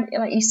 And when,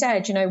 like you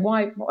said,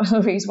 why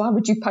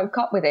would you poke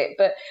up with it?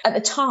 But at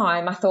the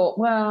time, I thought,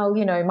 well,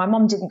 my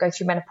mum didn't go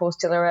through menopause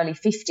till her early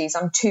 50s.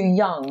 I'm too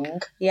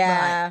young.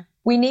 Yeah. Right.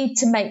 We need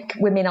to make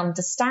women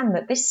understand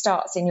that this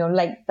starts in your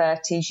late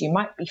 30s. You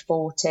might be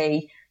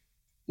 40,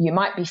 you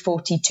might be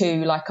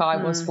 42, like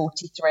I was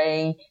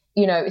 43.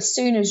 As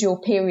soon as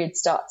your periods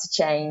start to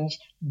change,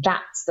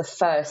 that's the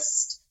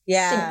first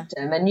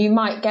symptom, and you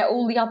might get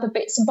all the other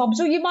bits and bobs,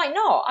 or you might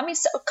not. I mean,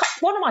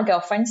 one of my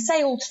girlfriends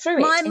sailed through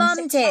it. My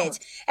mum did.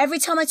 Every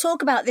time I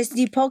talk about this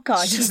new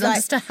podcast, she's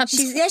like,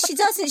 she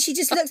doesn't. She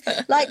just looks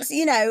like,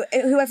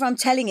 whoever I'm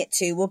telling it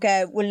to will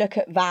look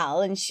at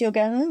Val, and she'll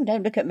go,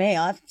 "Don't look at me.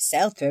 I've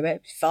sailed through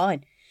it. It's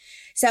fine."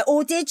 So,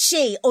 or did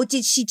she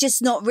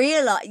just not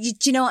realise?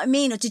 Do you know what I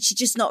mean? Or did she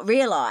just not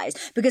realise?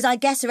 Because I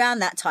guess around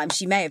that time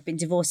she may have been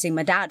divorcing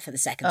my dad for the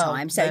second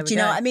time. So do you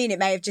know what I mean? It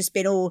may have just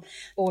been all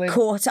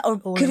caught, or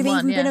could have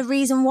even been a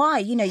reason why.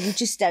 You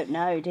just don't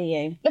know, do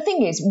you? The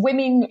thing is,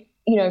 women,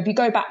 if you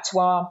go back to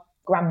our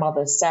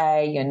grandmothers,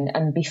 say,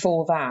 and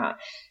before that,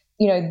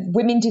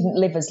 women didn't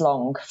live as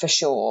long, for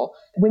sure.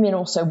 Women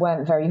also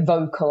weren't very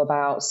vocal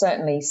about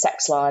certainly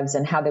sex lives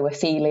and how they were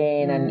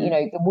feeling. And,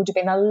 there would have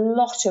been a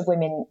lot of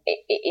women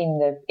in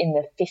the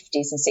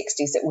 50s and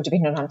 60s that would have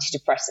been on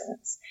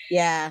antidepressants.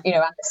 Yeah. And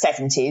the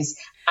 70s.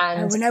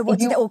 And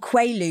or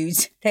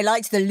Quaaludes. They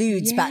liked the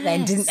ludes back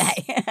then, didn't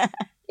they?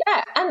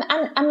 Yeah,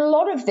 and a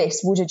lot of this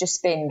would have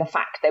just been the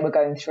fact they were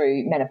going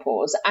through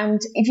menopause.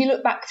 And if you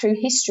look back through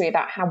history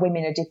about how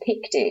women are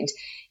depicted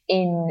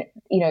in,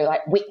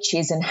 like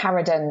witches and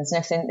harridans and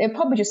everything, they're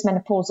probably just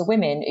menopausal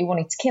women who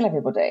wanted to kill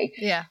everybody.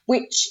 Yeah.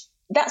 Which,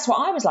 that's what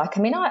I was like.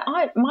 I mean,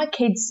 I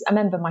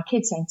remember my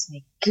kids saying to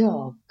me,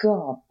 God,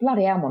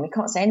 bloody hell, Mum, we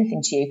can't say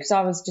anything to you, because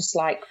I was just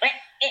like...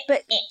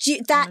 But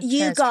you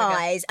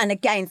guys, and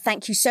again,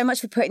 thank you so much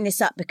for putting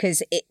this up,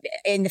 because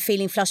in the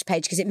Feeling Flush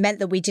page, because it meant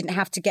that we didn't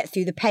have to get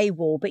through the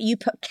paywall. But you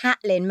put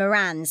Caitlin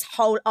Moran's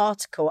whole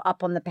article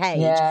up on the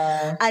page,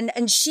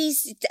 and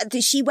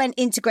she went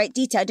into great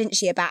detail, didn't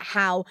she, about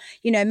how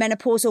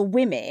menopausal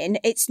women.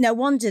 It's no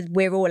wonder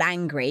we're all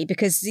angry,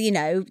 because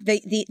the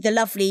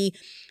lovely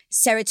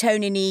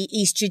serotonin-y,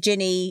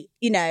 estrogen-y,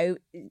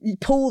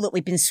 pool that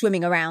we've been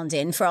swimming around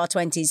in for our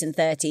 20s and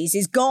 30s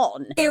is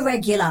gone.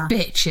 Irregular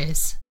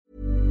bitches.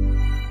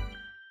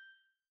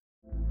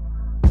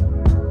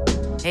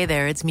 Hey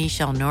there, it's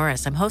Michelle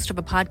Norris. I'm host of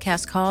a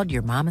podcast called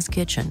Your Mama's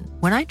Kitchen.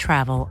 When I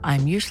travel,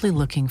 I'm usually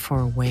looking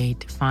for a way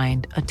to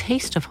find a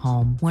taste of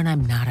home when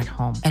I'm not at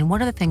home. And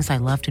one of the things I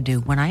love to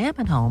do when I am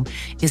at home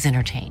is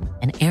entertain.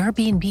 And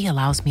Airbnb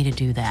allows me to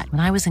do that.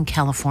 When I was in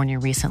California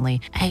recently,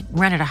 I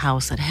rented a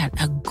house that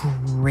had a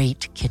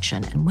great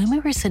kitchen. And when we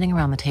were sitting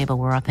around the table,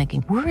 we were all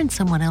thinking, we're in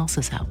someone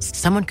else's house.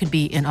 Someone could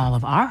be in all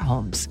of our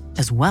homes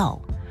as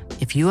well.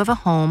 If you have a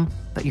home,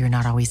 but you're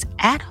not always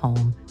at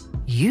home,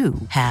 you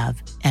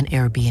have an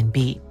Airbnb.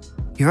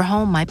 Your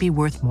home might be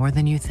worth more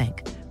than you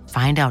think.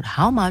 Find out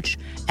how much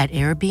at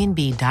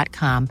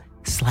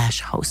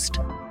airbnb.com/host.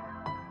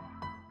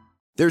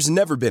 There's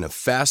never been a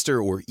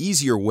faster or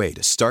easier way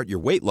to start your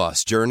weight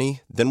loss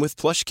journey than with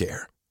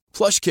PlushCare.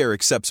 PlushCare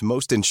accepts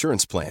most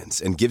insurance plans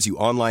and gives you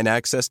online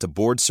access to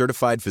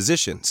board-certified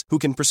physicians who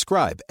can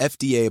prescribe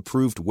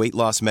FDA-approved weight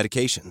loss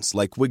medications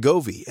like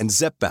Wegovy and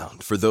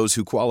Zepbound for those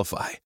who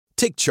qualify.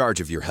 Take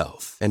charge of your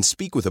health and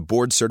speak with a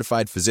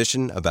board-certified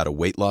physician about a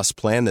weight loss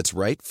plan that's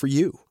right for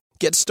you.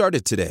 Get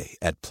started today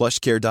at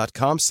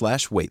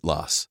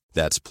plushcare.com/weight-loss.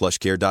 That's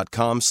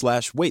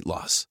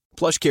plushcare.com/weight-loss.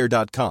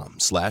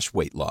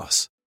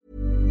 plushcare.com/weight-loss.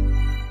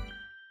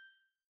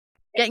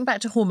 Getting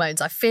back to hormones,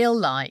 I feel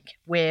like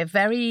we're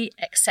very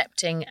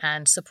accepting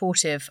and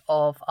supportive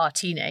of our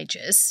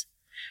teenagers.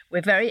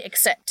 We're very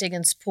accepting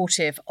and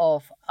supportive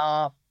of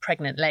our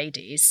pregnant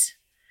ladies.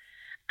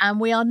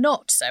 And we are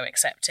not so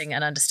accepting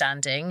and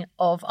understanding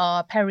of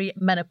our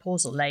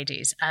perimenopausal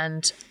ladies.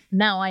 And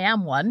now I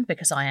am one,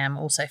 because I am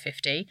also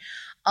 50.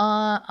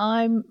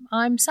 I'm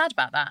sad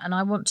about that, and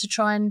I want to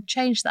try and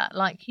change that,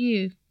 like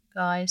you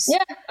guys.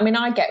 Yeah, I mean,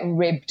 I get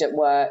ribbed at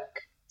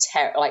work.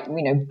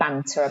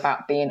 Banter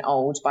about being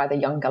old by the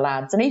younger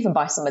lads, and even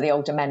by some of the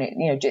older men,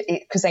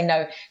 because they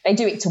know they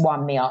do it to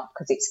wind me up,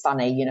 because it's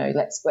funny,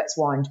 let's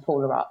wind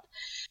Paula up.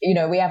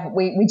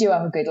 We do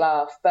have a good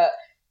laugh, but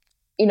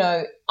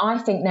I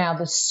think now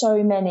there's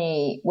so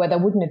many, where there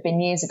wouldn't have been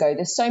years ago,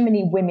 there's so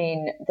many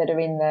women that are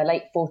in their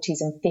late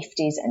 40s and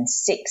 50s and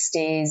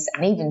 60s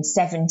and even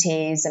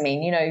 70s. I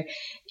mean,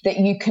 that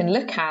you can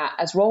look at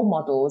as role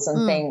models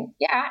and think,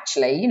 yeah,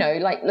 actually,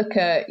 look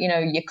at,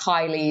 your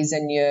Kylies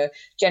and your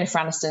Jennifer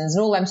Anistons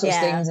and all them sorts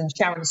of things, and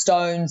Sharon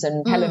Stones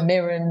and Helen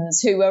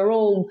Mirrens, who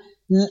all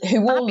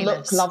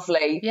look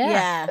lovely,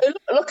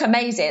 look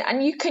amazing,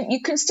 and you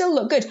can still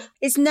look good.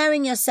 It's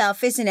knowing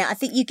yourself, isn't it? I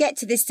think you get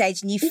to this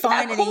stage and you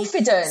finally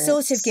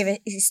sort of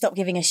stop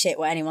giving a shit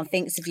what anyone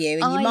thinks of you,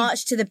 and you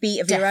march to the beat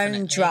of your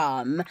own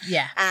drum.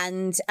 Yeah,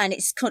 and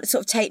it's sort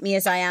of take me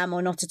as I am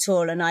or not at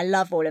all, and I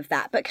love all of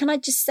that. But can I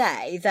just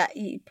say that,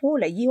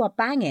 Paula, you are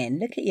banging.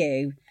 Look at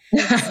you.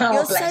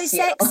 You're so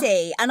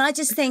sexy, and I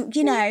just think,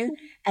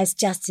 as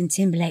Justin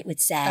Timberlake would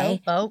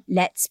say,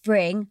 let's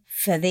bring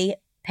for the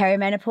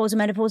perimenopausal,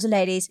 menopausal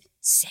ladies,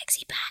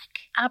 sexy back.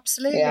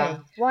 Absolutely.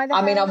 Yeah. Why the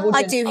hell?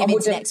 I do him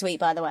into next week,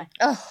 by the way.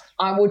 Oh,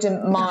 I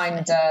wouldn't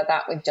mind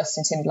that with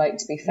Justin Timberlake,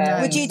 to be fair.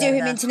 Would you do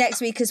him into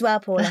next week as well,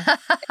 Paula?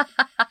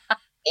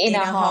 In a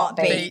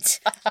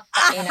heartbeat.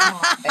 In a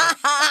heartbeat.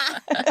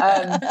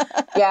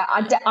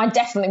 I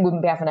definitely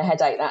wouldn't be having a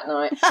headache that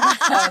night.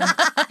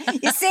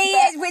 You see,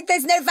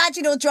 there's no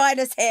vaginal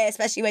dryness here,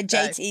 especially when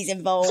JT's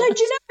involved. So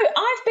do you know,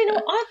 I've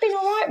been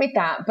all right with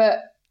that,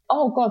 but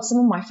oh God, some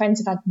of my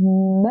friends have had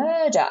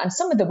murder, and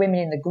some of the women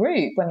in the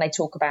group, when they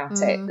talk about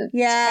it,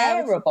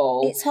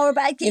 terrible. It's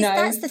horrible.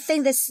 That's the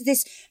thing. There's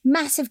this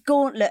massive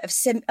gauntlet of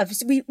I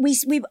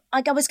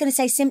was going to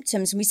say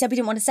symptoms, and we said we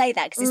didn't want to say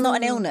that because it's not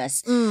an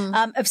illness.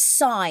 Of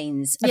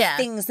signs of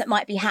things that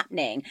might be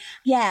happening.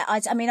 Yeah,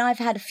 I mean, I've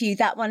had a few.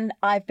 That one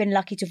I've been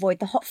lucky to avoid.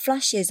 The hot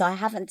flushes, they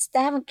haven't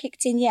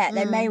kicked in yet.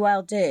 They may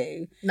well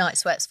do. Night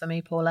sweats for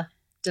me, Paula.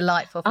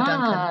 Delightful for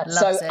Duncan.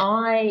 Loves it.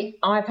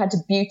 I've had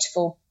a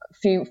beautiful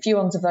few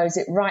ones of those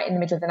right in the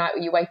middle of the night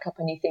where you wake up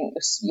and you think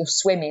you're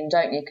swimming,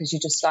 don't you? Because you're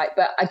just like,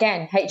 but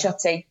again,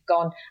 HRT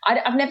gone.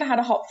 I've never had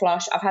a hot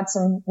flush. I've had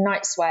some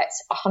night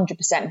sweats,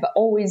 100%, but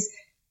always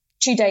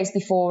 2 days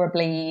before a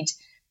bleed,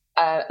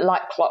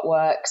 like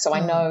clockwork. So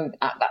I know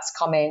that's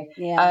coming.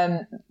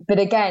 Yeah. But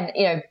again,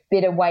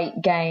 bit of weight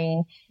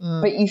gain.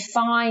 But you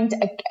find,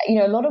 a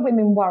lot of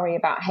women worry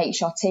about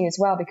HRT as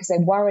well, because they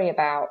worry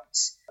about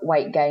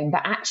weight gain.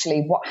 But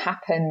actually what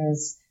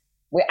happens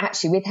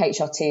with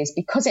HRT is,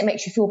 because it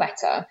makes you feel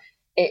better,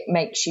 it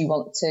makes you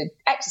want to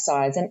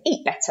exercise and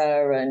eat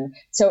better. And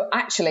so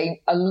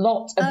actually a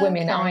lot of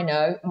women I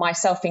know,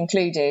 myself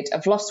included,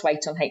 have lost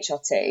weight on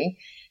HRT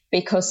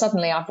because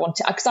suddenly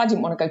because I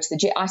didn't want to go to the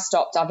gym. I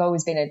stopped. I've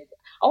always been I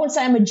wouldn't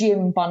say I'm a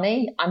gym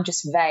bunny. I'm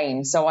just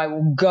vain. So I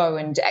will go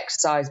and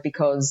exercise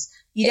because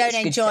you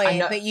don't enjoy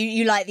it, but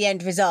you like the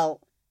end result.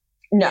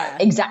 No,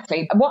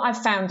 exactly. What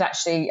I've found,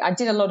 actually, I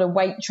did a lot of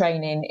weight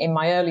training in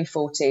my early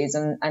 40s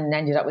and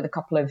ended up with a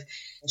couple of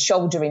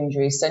shoulder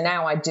injuries. So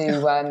now I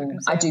do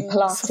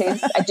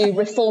Pilates. I do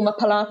reformer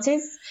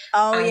Pilates.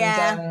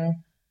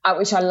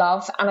 Which I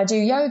love. And I do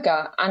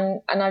yoga,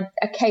 and I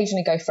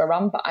occasionally go for a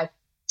run, but I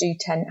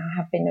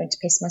have been known to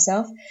piss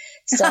myself.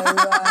 So don't do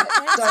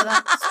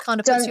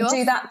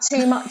that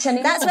too much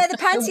anymore. That's where the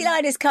panty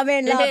liners come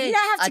in, love. You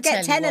don't have to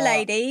get tenor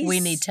ladies. We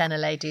need tenor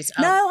ladies.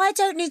 No, I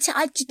don't need to.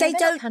 They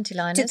don't. Panty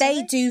liners,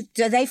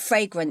 do they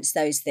fragrance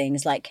those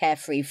things, like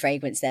Carefree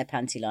fragrance their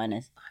panty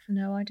liners? I have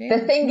no idea.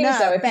 The thing is,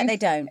 though, I bet they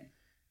don't.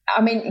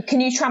 I mean, can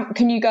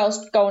you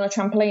girls go on a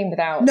trampoline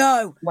without?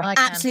 No,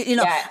 absolutely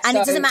not. Yeah, and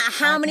it doesn't matter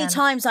how many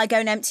times I go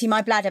and empty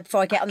my bladder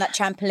before I get on that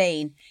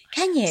trampoline.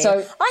 Can you?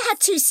 So I had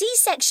 2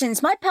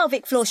 C-sections. My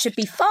pelvic floor should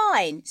be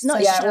fine. It's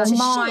not. Yeah, well,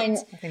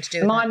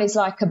 mine is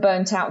like a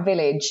burnt-out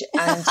village,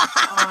 and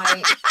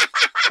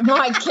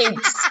my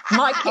kids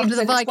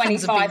are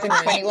 25 and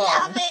 21,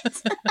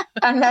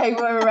 and they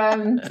were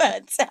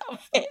burnt-out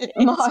village.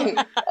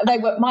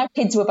 My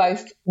kids were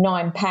both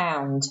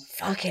 £9.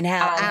 Fucking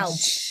hell!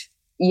 Ouch.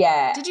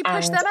 Yeah. Did you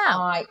push them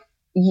out?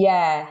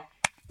 Yeah.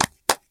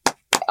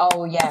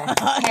 Oh, yeah.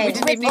 We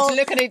didn't even need to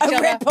look at each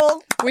other.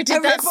 Ripple. We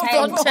did that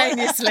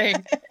spontaneously.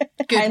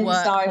 Good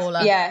work,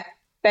 Paula. Yeah.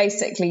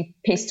 Basically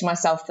pissed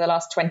myself for the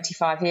last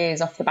 25 years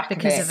off the back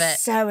because of it.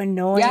 So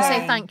annoying. Do you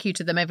say thank you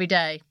to them every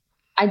day?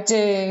 I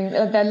do.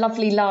 They're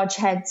lovely large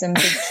heads and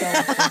big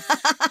shoulders.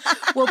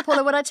 Well,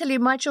 Paula, when I tell you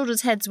my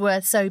children's heads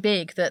were so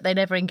big that they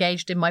never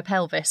engaged in my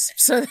pelvis,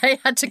 so they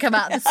had to come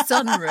out of the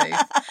sunroof.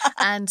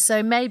 And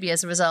so maybe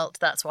as a result,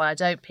 that's why I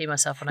don't pee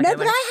myself when I go in.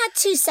 No, but I had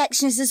 2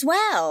 sections as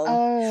well.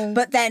 Oh.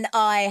 But then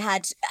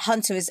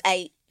Hunter was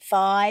 8'5",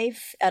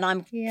 and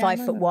I'm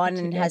 5'1"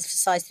 and has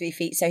size 3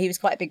 feet, so he was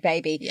quite a big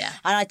baby. Yeah,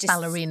 and I just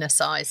ballerina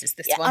size is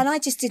this one. And I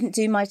just didn't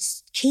do my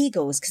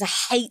Kegels because I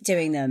hate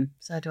doing them.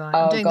 So do I.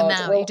 I'm doing them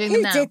now. Are you doing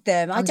them now? Who did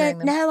them? I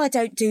don't know. I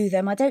don't do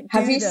them. I don't.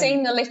 Have you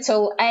seen the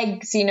little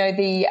eggs? You know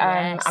the.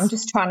 Yes. I'm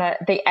just trying to.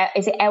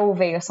 Is it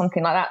LV or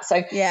something like that?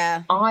 So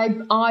yeah,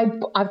 I've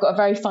got a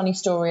very funny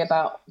story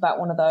about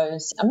one of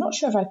those. I'm not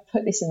sure if I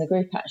put this in the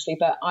group actually,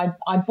 but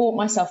I bought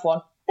myself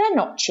one. They're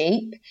not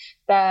cheap.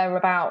 They're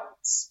about.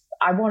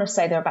 I want to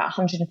say they're about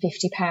 £150.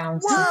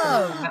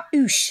 Whoa!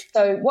 Oosh.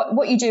 So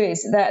what you do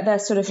is they're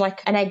sort of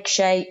like an egg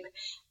shape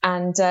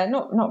and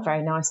not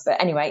very nice,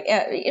 but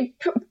anyway,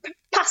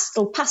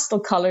 pastel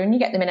colour, and you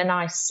get them in a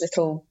nice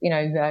little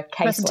case.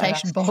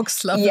 Presentation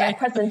box, lovely. Yeah,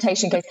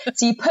 presentation case.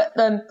 So you pop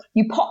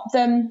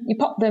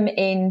them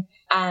in,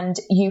 and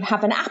you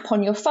have an app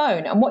on your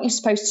phone. And what you're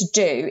supposed to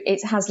do,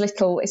 it's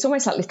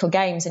almost like little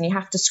games, and you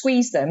have to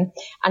squeeze them,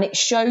 and it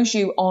shows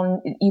you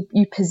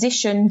you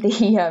position the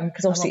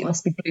because obviously it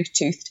must be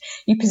Bluetoothed.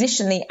 You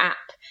position the app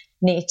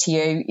near to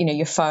you,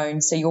 your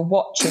phone, so you're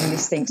watching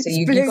this thing. So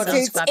you've got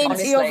to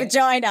into your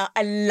vagina.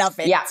 I love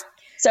it. Yeah.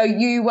 So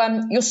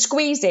you're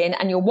squeezing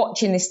and you're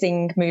watching this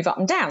thing move up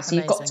and down. So Amazing.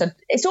 You've got to.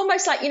 It's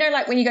almost like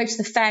like when you go to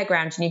the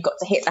fairground and you've got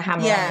to hit the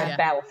hammer on the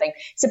bell thing.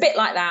 It's a bit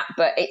like that,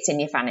 but it's in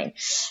your fanny.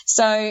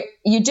 So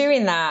you're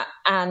doing that,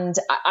 and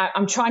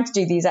I'm trying to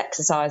do these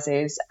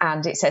exercises,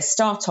 and it says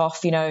start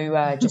off,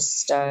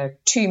 just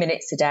 2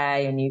 minutes a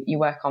day, and you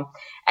work on.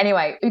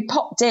 Anyway, we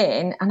popped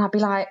in, and I'd be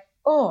like,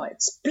 oh,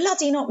 it's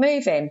bloody not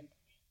moving,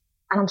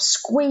 and I'm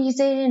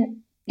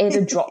squeezing. It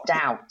had dropped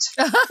out.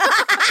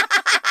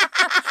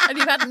 And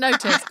you hadn't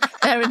noticed.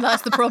 Therein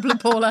lies the problem,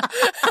 Paula.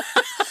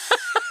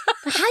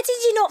 But how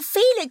did you not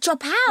feel it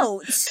drop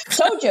out?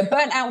 Told you,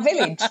 burnt out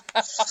village.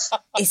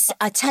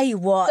 I tell you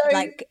what,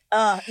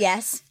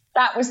 yes.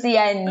 That was the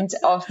end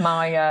of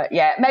my,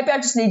 maybe I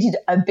just needed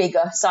a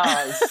bigger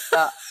size.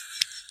 But...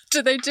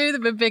 Do they do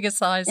them in bigger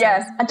sizes?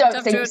 Yes, I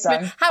don't think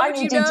so. How would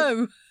you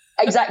know?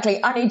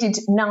 Exactly. I needed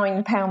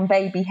 £9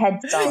 baby head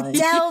size.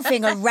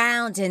 Delving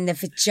around in the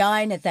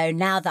vagina, though,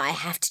 now that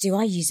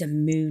I use a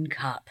moon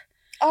cup.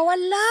 Oh, I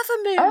love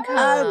a moon cup.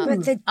 Oh,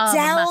 but the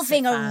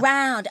delving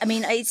around. I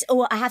mean, I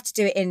have to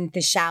do it in the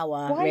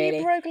shower, Why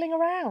really. Why are you brogling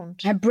around?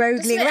 I'm brogling around.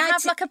 Doesn't it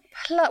have like a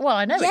plug? Well,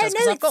 I know it does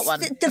because I've got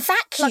one. The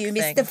vacuum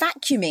is the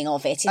vacuuming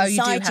of it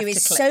inside you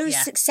is so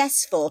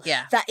successful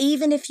that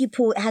even if you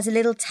pull, it has a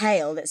little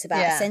tail that's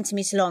about a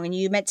centimetre long, and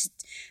you meant to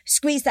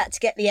squeeze that to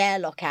get the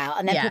airlock out,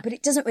 and then but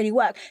it doesn't really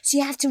work. So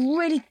you have to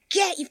really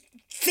get your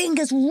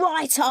fingers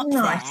right up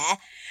there.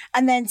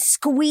 And then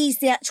squeeze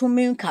the actual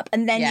moon cup,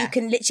 and then you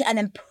can literally, and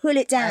then pull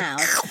it down.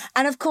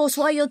 And of course,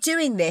 while you're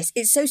doing this,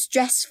 it's so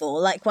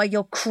stressful, like while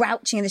you're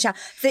crouching in the shower,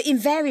 that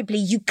invariably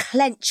you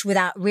clench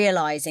without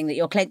realising that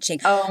you're clenching.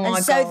 Oh my God.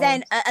 And so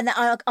then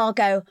I'll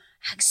go,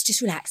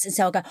 just relax. And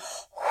so I'll go,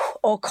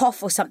 or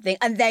cough or something,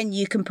 and then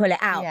you can pull it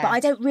out. Yeah. But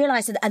I don't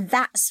realise that, and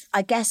that's,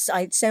 I guess,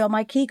 so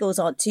my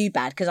Kegels aren't too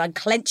bad because I'm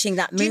clenching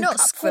that moon cup. Do you not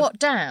squat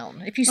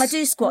down? If you I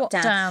do squat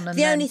down. And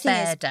the then only thing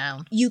bear is,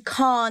 down. You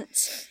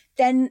can't.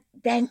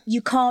 Then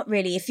you can't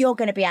really, if you're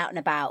going to be out and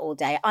about all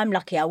day. I'm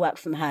lucky I work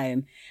from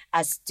home,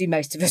 as do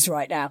most of us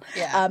right now.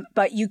 Yeah.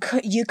 But you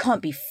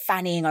can't be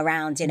fannying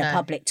around in a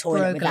public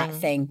toilet with that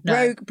thing.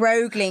 No.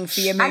 Brogling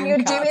for your moon And you're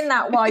cup. doing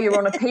that while you're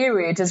on a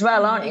period as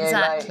well, aren't you?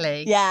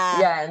 Exactly.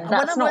 Yeah.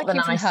 That's not the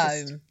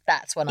nicest. Home,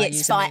 that's when I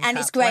use fine. a moon And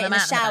cup. it's great in the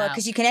shower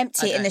because you can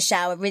empty it in the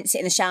shower, rinse it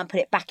in the shower, and put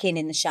it back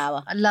in the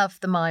shower. I love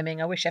the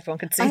miming. I wish everyone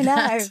could see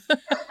that.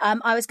 I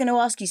know. I was going to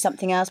ask you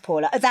something else,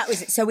 Paula. That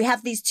was it. So we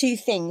have these 2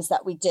 things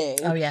that we do.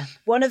 Oh, yeah.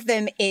 One of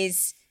them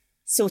is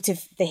sort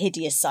of the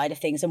hideous side of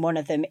things, and one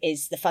of them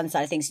is the fun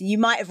side of things. You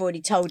might have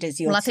already told us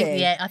your two.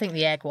 I think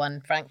the egg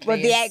one, frankly. Well,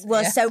 the egg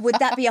was. So would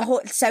that be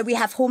so we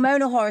have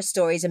hormonal horror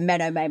stories and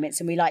Menno moments,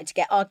 and we like to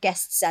get our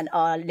guests and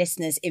our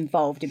listeners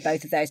involved in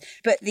both of those.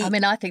 But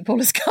I think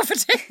Paula's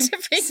covered it, to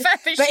be fair.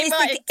 But is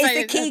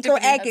the Kegel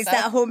egg, is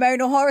that a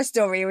hormonal horror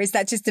story, or is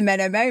that just a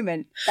Menno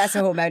moment? That's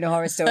a hormonal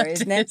horror story,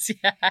 isn't it?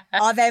 Yeah.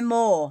 Are there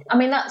more? I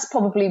mean, that's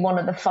probably one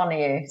of the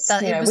funniest.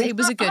 It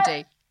was a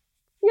goodie.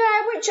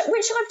 Yeah, which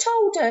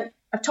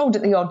I've told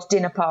at the odd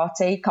dinner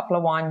party, a couple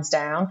of wines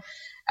down.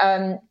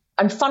 And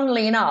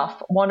funnily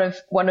enough, one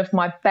of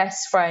my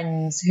best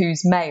friends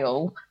who's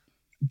male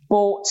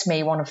bought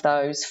me one of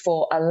those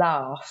for a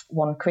laugh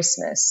one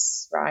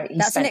Christmas, right?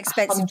 That's an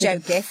expensive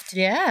joke gift.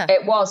 Yeah.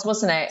 It was,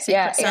 wasn't it?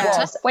 Secret Santa. It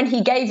was. When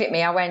he gave it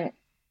me, I went,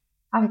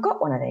 I've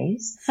got one of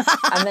these.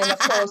 And then, of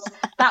course,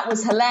 that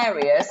was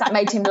hilarious. That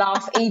made him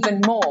laugh even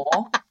more.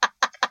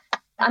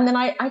 And then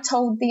I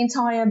told the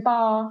entire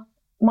bar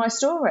my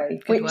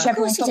story, which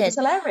everyone thought was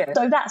hilarious.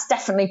 So that's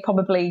definitely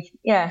probably,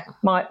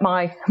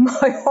 my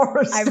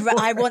horror story.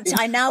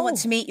 I now want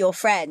to meet your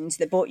friend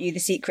that bought you the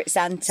Secret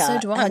Santa. So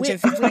do I.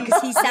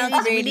 Because he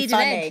sounds really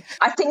funny.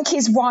 I think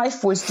his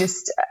wife was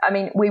just,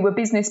 we were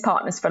business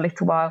partners for a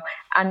little while,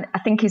 and I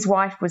think his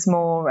wife was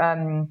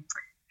more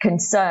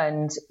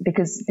concerned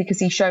because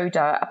he showed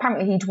her,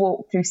 apparently he'd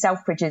walked through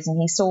Selfridges and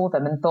he saw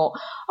them and thought,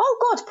 oh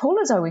God,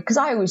 Paula's always, because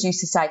I always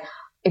used to say,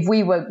 if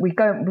we'd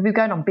be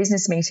going on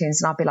business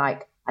meetings and I'd be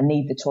like, I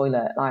need the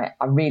toilet, like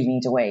I really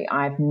need a wee.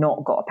 I've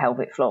not got a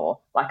pelvic floor,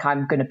 like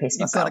I'm going to piss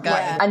myself. You've got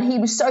to go. And he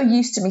was so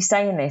used to me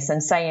saying this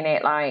and saying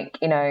it like,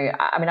 I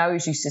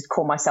always used to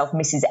call myself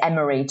Mrs.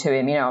 Emery to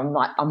him,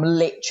 I'm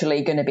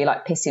literally going to be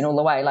like pissing all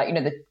the way, like,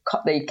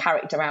 the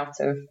character out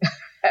of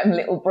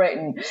Little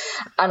Britain.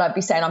 And I'd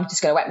be saying, I'm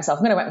just going to wet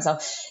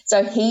myself.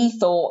 So he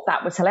thought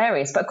that was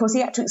hilarious. But of course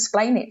he had to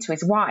explain it to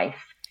his wife.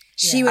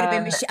 She would have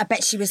been, I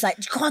bet she was like,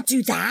 you can't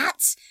do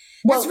that.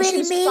 That's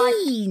really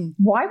mean. Like,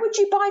 why would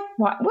you buy?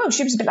 Well,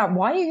 she was a bit like,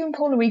 why are you and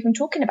Paula even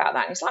talking about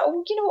that? And it's like,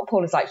 oh, you know what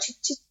Paula's like? She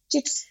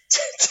just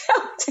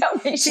tell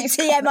me she's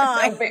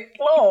TMI. A bit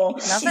floor.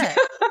 Love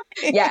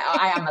it. Yeah,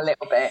 I am a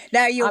little bit.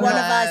 No, you're one of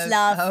us,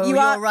 love. Oh, you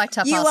are right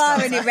up. You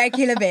are an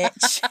irregular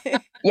bitch.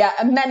 Yeah,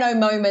 and Menno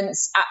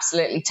moments,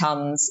 absolutely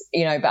tons.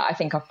 But I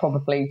think I've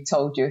probably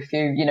told you a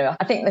few.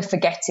 I think the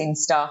forgetting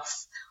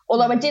stuff.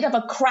 Although I did have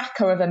a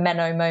cracker of a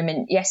Menno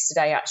moment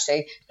yesterday,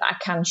 actually, that I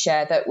can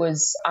share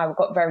I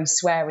got very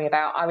sweary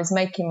about. I was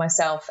making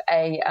myself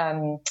a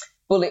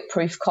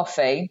bulletproof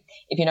coffee,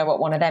 if you know what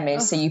one of them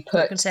is. So you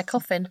put... I can say a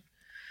coffin.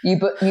 You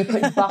put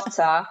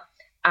butter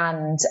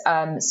and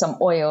some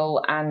oil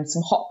and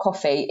some hot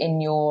coffee in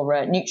your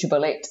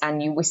NutriBullet,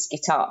 and you whisk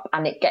it up,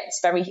 and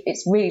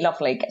it's really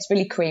lovely. It gets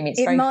really creamy.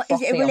 It's very frothy on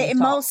the it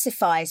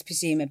emulsifies,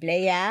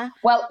 presumably, yeah?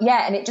 Well,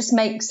 yeah, and it just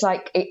makes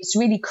it's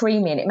really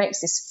creamy, and it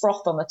makes this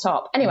froth on the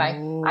top. Anyway,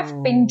 ooh.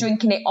 I've been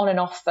drinking it on and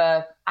off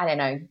for, I don't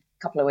know, a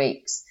couple of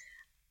weeks.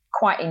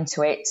 Quite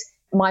into it.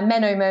 My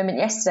Menno moment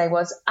yesterday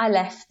was I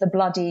left the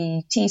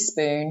bloody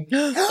teaspoon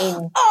in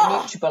the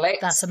NutriBullet.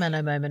 That's a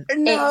Menno moment.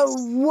 No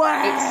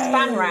way. It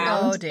span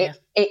round. Oh, dear.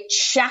 It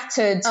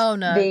shattered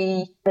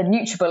the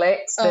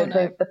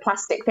NutriBullet, the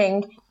plastic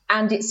thing,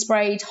 and it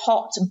sprayed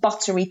hot,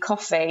 buttery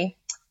coffee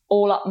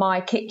all up my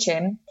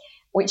kitchen,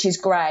 which is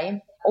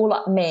grey, all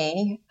up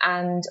me,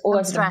 and all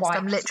over the white.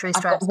 I'm literally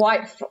stressed.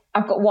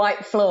 I've got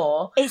white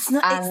floor. It's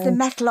not. It's the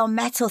metal on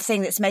metal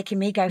thing that's making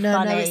me go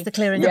funny. No, it's the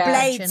clearing the up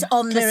blades the kitchen.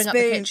 on the clearing spoon.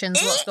 Up the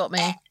kitchen's what's got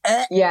me.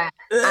 Yeah,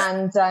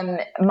 and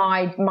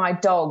my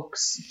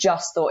dogs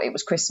just thought it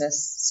was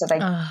Christmas, so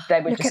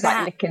they were just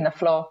like licking the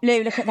floor.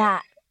 Lou, look at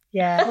that.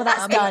 Yeah, well,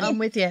 that's done. I'm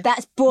with you.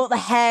 That's brought the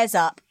hairs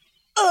up.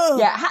 Ugh.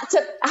 Yeah,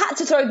 I had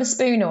to throw the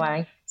spoon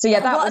away. So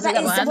yeah, what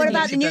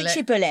about the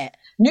NutriBullet?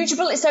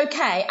 NutriBullet's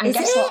okay, and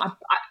guess what?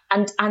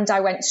 And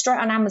I went straight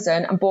on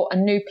Amazon and bought a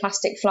new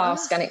plastic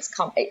flask, and it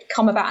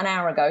come about an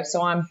hour ago.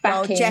 So I'm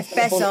back in Jeff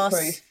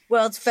Bezos,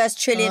 world's first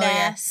trillionaire.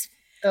 Yes.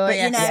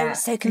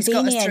 It's so convenient.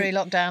 He's got us through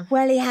lockdown.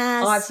 Well, he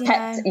has.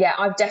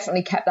 I've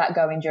definitely kept that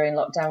going during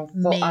lockdown.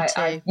 Me too.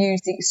 I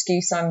used the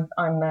excuse I'm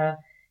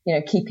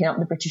keeping up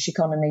the British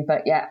economy,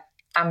 but yeah.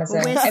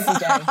 Amazon every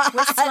day.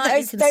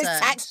 those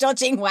tax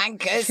dodging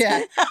wankers.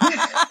 Yeah.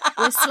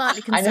 We're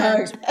slightly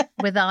concerned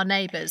with our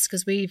neighbours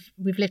because we've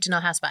lived in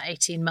our house about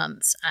 18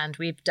 months and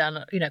we've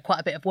done quite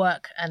a bit of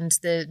work, and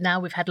now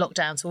we've had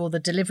lockdown, so all the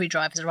delivery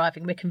drivers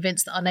arriving. We're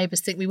convinced that our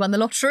neighbours think we won the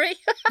lottery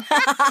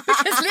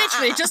because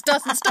literally it just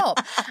doesn't stop.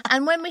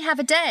 And when we have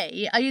a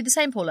day, are you the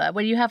same, Paula?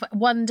 When you have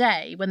one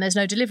day when there's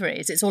no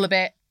deliveries, it's all a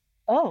bit.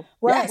 Oh,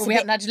 well, we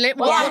haven't had to.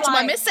 What am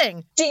I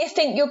missing? Do you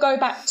think you'll go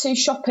back to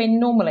shopping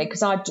normally?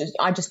 Because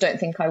I just don't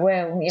think I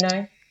will,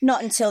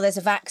 Not until there's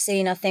a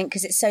vaccine, I think,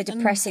 because it's so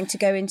depressing to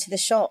go into the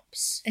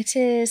shops. It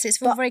is.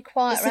 It's all very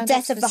quiet. It's the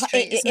death of the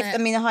street,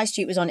 the high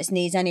street was on its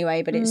knees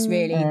anyway, but it's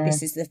really,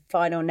 this is the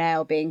final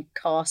nail being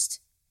cast.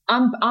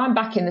 I'm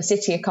back in the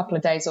city a couple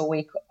of days a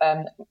week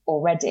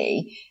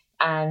already.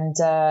 and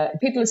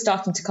people are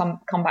starting to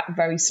come back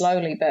very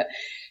slowly. But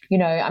you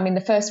know, I mean,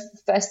 the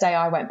first day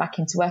I went back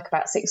into work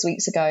about 6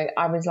 weeks ago,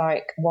 I was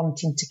like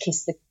wanting to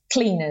kiss the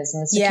cleaners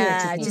and the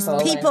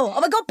security people. Oh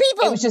my God,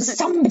 people! It was just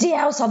somebody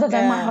else other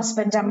than my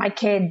husband and my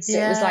kids.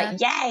 Yeah. It was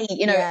like, yay,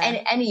 you know,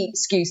 any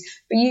excuse.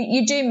 But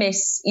you do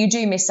miss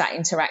that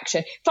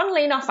interaction.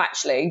 Funnily enough,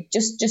 actually,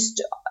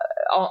 just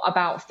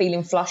about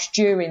feeling flushed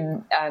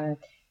during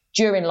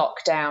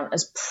lockdown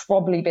has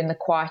probably been the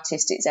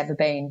quietest it's ever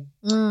been.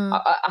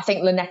 I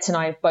think Lynette and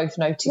I have both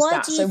noticed that.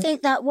 Why do you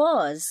think that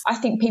was? I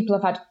think people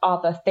have had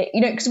other things,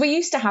 you know, because we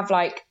used to have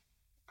like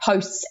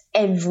posts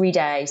every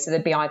day. So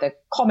there'd be either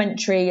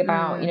commentary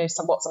about, you know,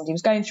 what somebody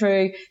was going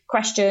through,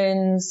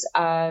 questions,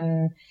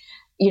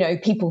 you know,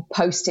 people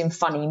posting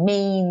funny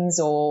memes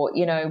or,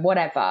 you know,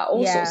 whatever,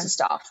 all sorts of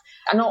stuff.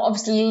 And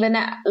obviously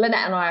Lynette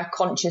and I are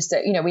conscious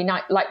that, you know, we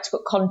like to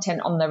put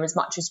content on there as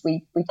much as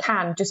we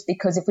can, just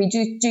because if we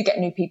do get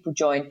new people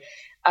join,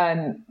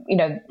 you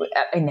know,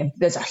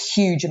 there's a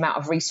huge amount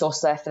of resource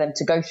there for them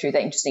to go through.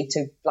 They just need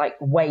to like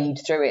wade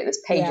through it.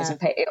 There's pages and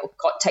it'll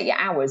take you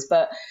hours,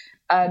 but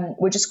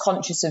we're just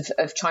conscious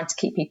of trying to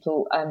keep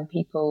people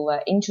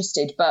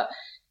interested. But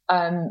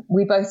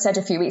we both said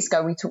a few weeks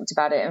ago, we talked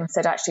about it and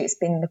said, actually, it's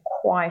been the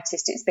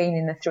quietest it's been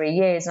in the 3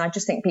 years. And I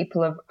just think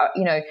people have,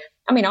 you know,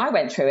 I mean, I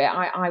went through it.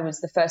 I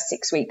was the first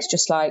 6 weeks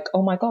just like,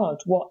 oh my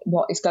God,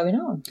 what is going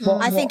on?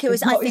 I think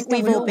we've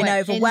all been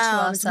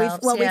overwhelmed.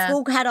 We've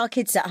all had our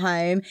kids at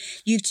home.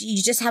 You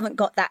just haven't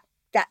got that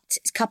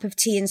cup of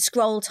tea and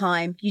scroll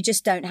time. You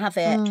just don't have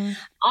it.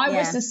 I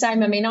was the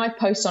same. I mean, I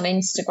post on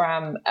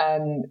Instagram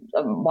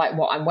like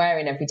what I'm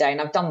wearing every day,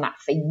 and I've done that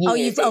for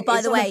years.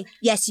 By the way,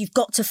 yes, you've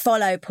got to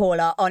follow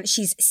Paula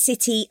she's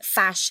City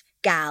Fash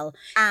Gal,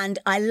 and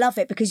I love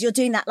it because you're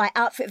doing that like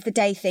outfit of the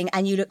day thing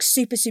and you look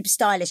super, super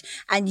stylish,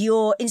 and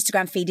your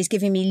Instagram feed is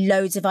giving me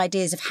loads of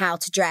ideas of how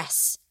to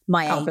dress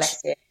my age. Oh, bless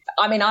you.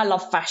 I mean, I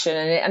love fashion,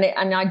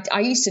 and I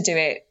used to do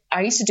it.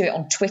 I used to do it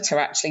on Twitter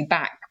actually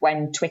back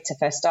when Twitter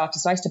first started.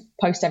 So I used to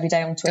post every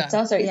day on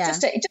Twitter. So it's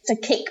just a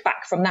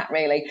kickback from that,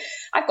 really.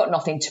 I've got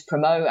nothing to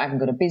promote. I haven't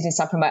got a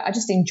business I promote. I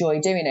just enjoy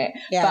doing it.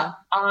 Yeah.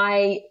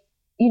 But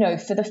you know,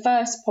 for the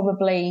first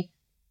probably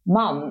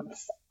month,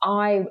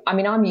 I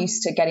mean, I'm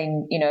used to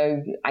getting, you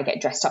know, I get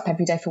dressed up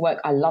every day for work.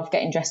 I love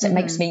getting dressed. It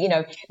makes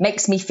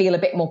me feel a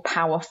bit more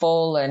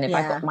powerful. And if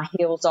I've got my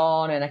heels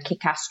on and a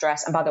kick-ass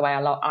dress, and by the way, I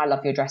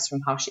love your dress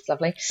from Hush. It's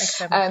lovely.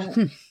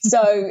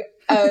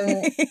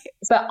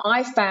 But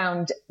I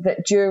found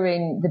that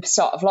during the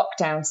start of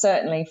lockdown,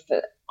 certainly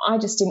I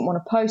just didn't want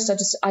to post.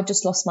 I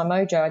just lost my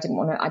mojo. I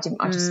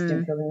just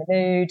didn't feel in the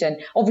mood.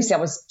 And obviously I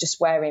was just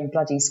wearing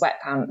bloody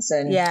sweatpants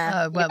and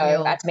had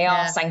my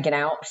arse hanging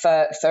out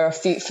for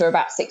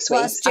about 6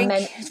 weeks. And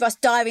then us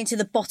diving to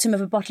the bottom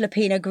of a bottle of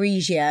Pinot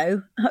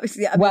Grigio.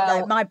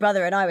 Like my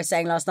brother and I were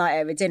saying last night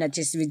over dinner,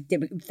 just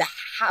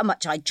how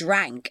much I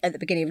drank at the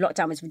beginning of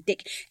lockdown was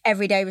ridiculous.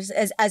 Every day was,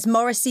 as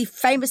Morrissey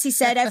famously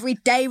said, every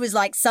day was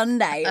like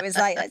Sunday. It was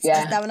like, let's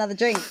just have another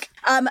drink.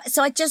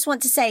 So I just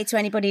want to say to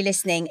anybody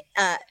listening,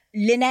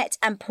 Lynette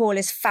and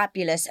Paula's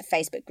fabulous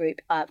Facebook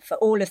group for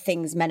all of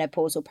things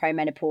menopausal,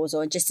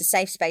 perimenopausal, and just a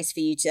safe space for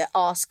you to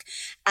ask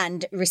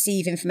and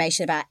receive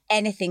information about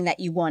anything that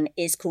you want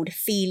is called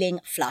Feeling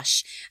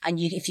Flush. And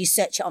if you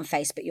search it on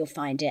Facebook, you'll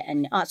find it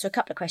and answer a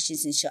couple of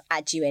questions and she'll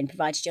add you in,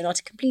 provided you're not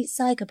a complete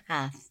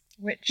psychopath.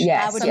 Which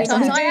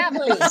sometimes I am.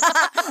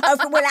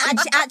 Well,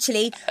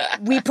 actually,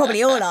 we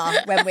probably all are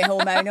when we're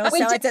hormonal.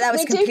 That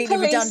was a completely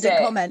redundant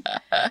comment.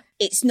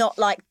 It's not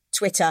like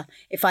Twitter,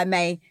 if I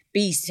may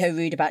be so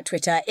rude about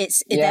Twitter.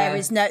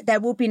 There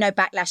will be no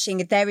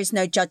backlashing. There is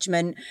no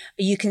judgment.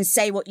 You can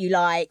say what you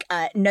like.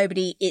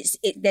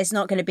 There's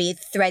not going to be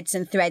threads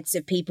and threads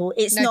of people.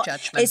 It's no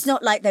judgment. It's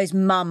not like those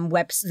mum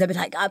webs that were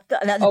like, God,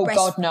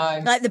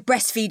 no. Like the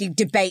breastfeeding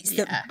debates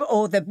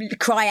or the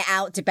cry it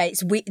out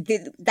debates.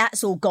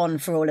 That's all gone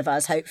for all of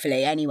us,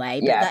 hopefully,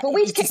 anyway. But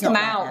we'd kick them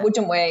out,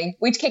 wouldn't we?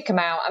 We'd kick them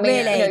out. I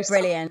mean, really,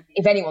 brilliant.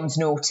 If anyone's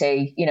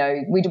naughty, you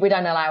know, we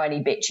don't allow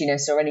any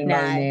bitchiness or any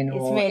moaning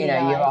or, really, you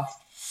know, you're off.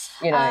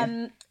 You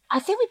know. I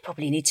think we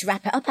probably need to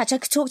wrap it up. Actually, I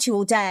could talk to you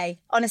all day.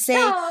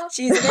 Honestly,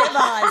 she's a bit of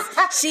ours.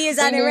 She is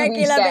an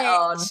irregular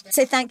bitch.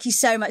 So thank you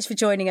so much for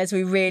joining us.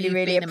 We really,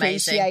 really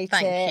appreciate it.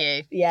 Thank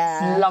you.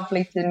 Yeah.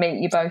 Lovely to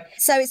meet you both.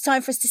 So it's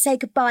time for us to say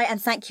goodbye,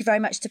 and thank you very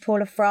much to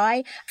Paula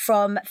Fry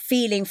from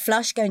Feeling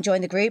Flush. Go and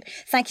join the group.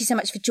 Thank you so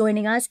much for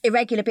joining us.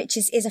 Irregular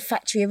Bitches is a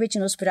Factory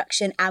Originals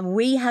production, and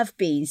we have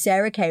been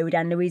Sarah Cawood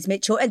and Louise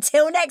Mitchell.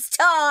 Until next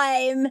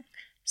time.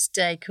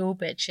 Stay cool,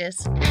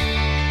 bitches.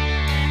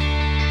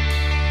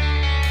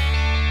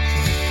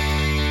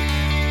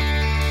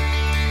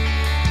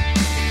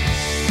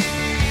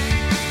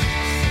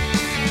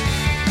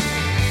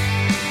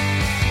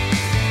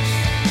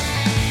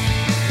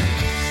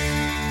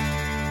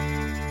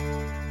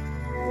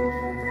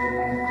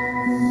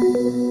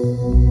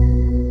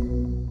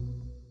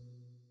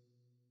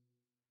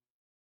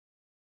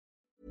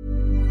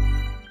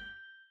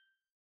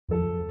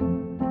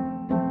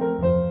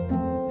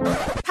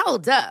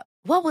 Hold up.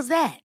 What was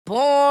that?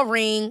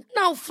 Boring.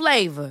 No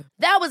flavor.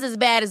 That was as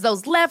bad as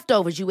those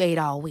leftovers you ate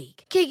all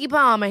week. Keke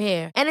Palmer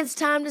here, and it's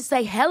time to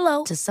say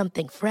hello to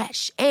something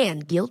fresh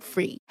and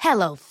guilt-free.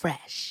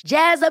 HelloFresh.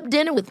 Jazz up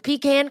dinner with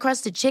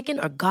pecan-crusted chicken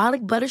or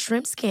garlic butter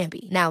shrimp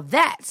scampi. Now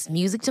that's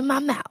music to my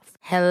mouth.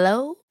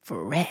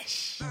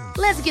 HelloFresh.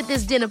 Let's get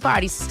this dinner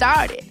party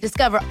started.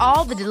 Discover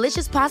all the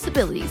delicious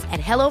possibilities at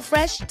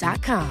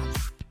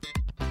HelloFresh.com.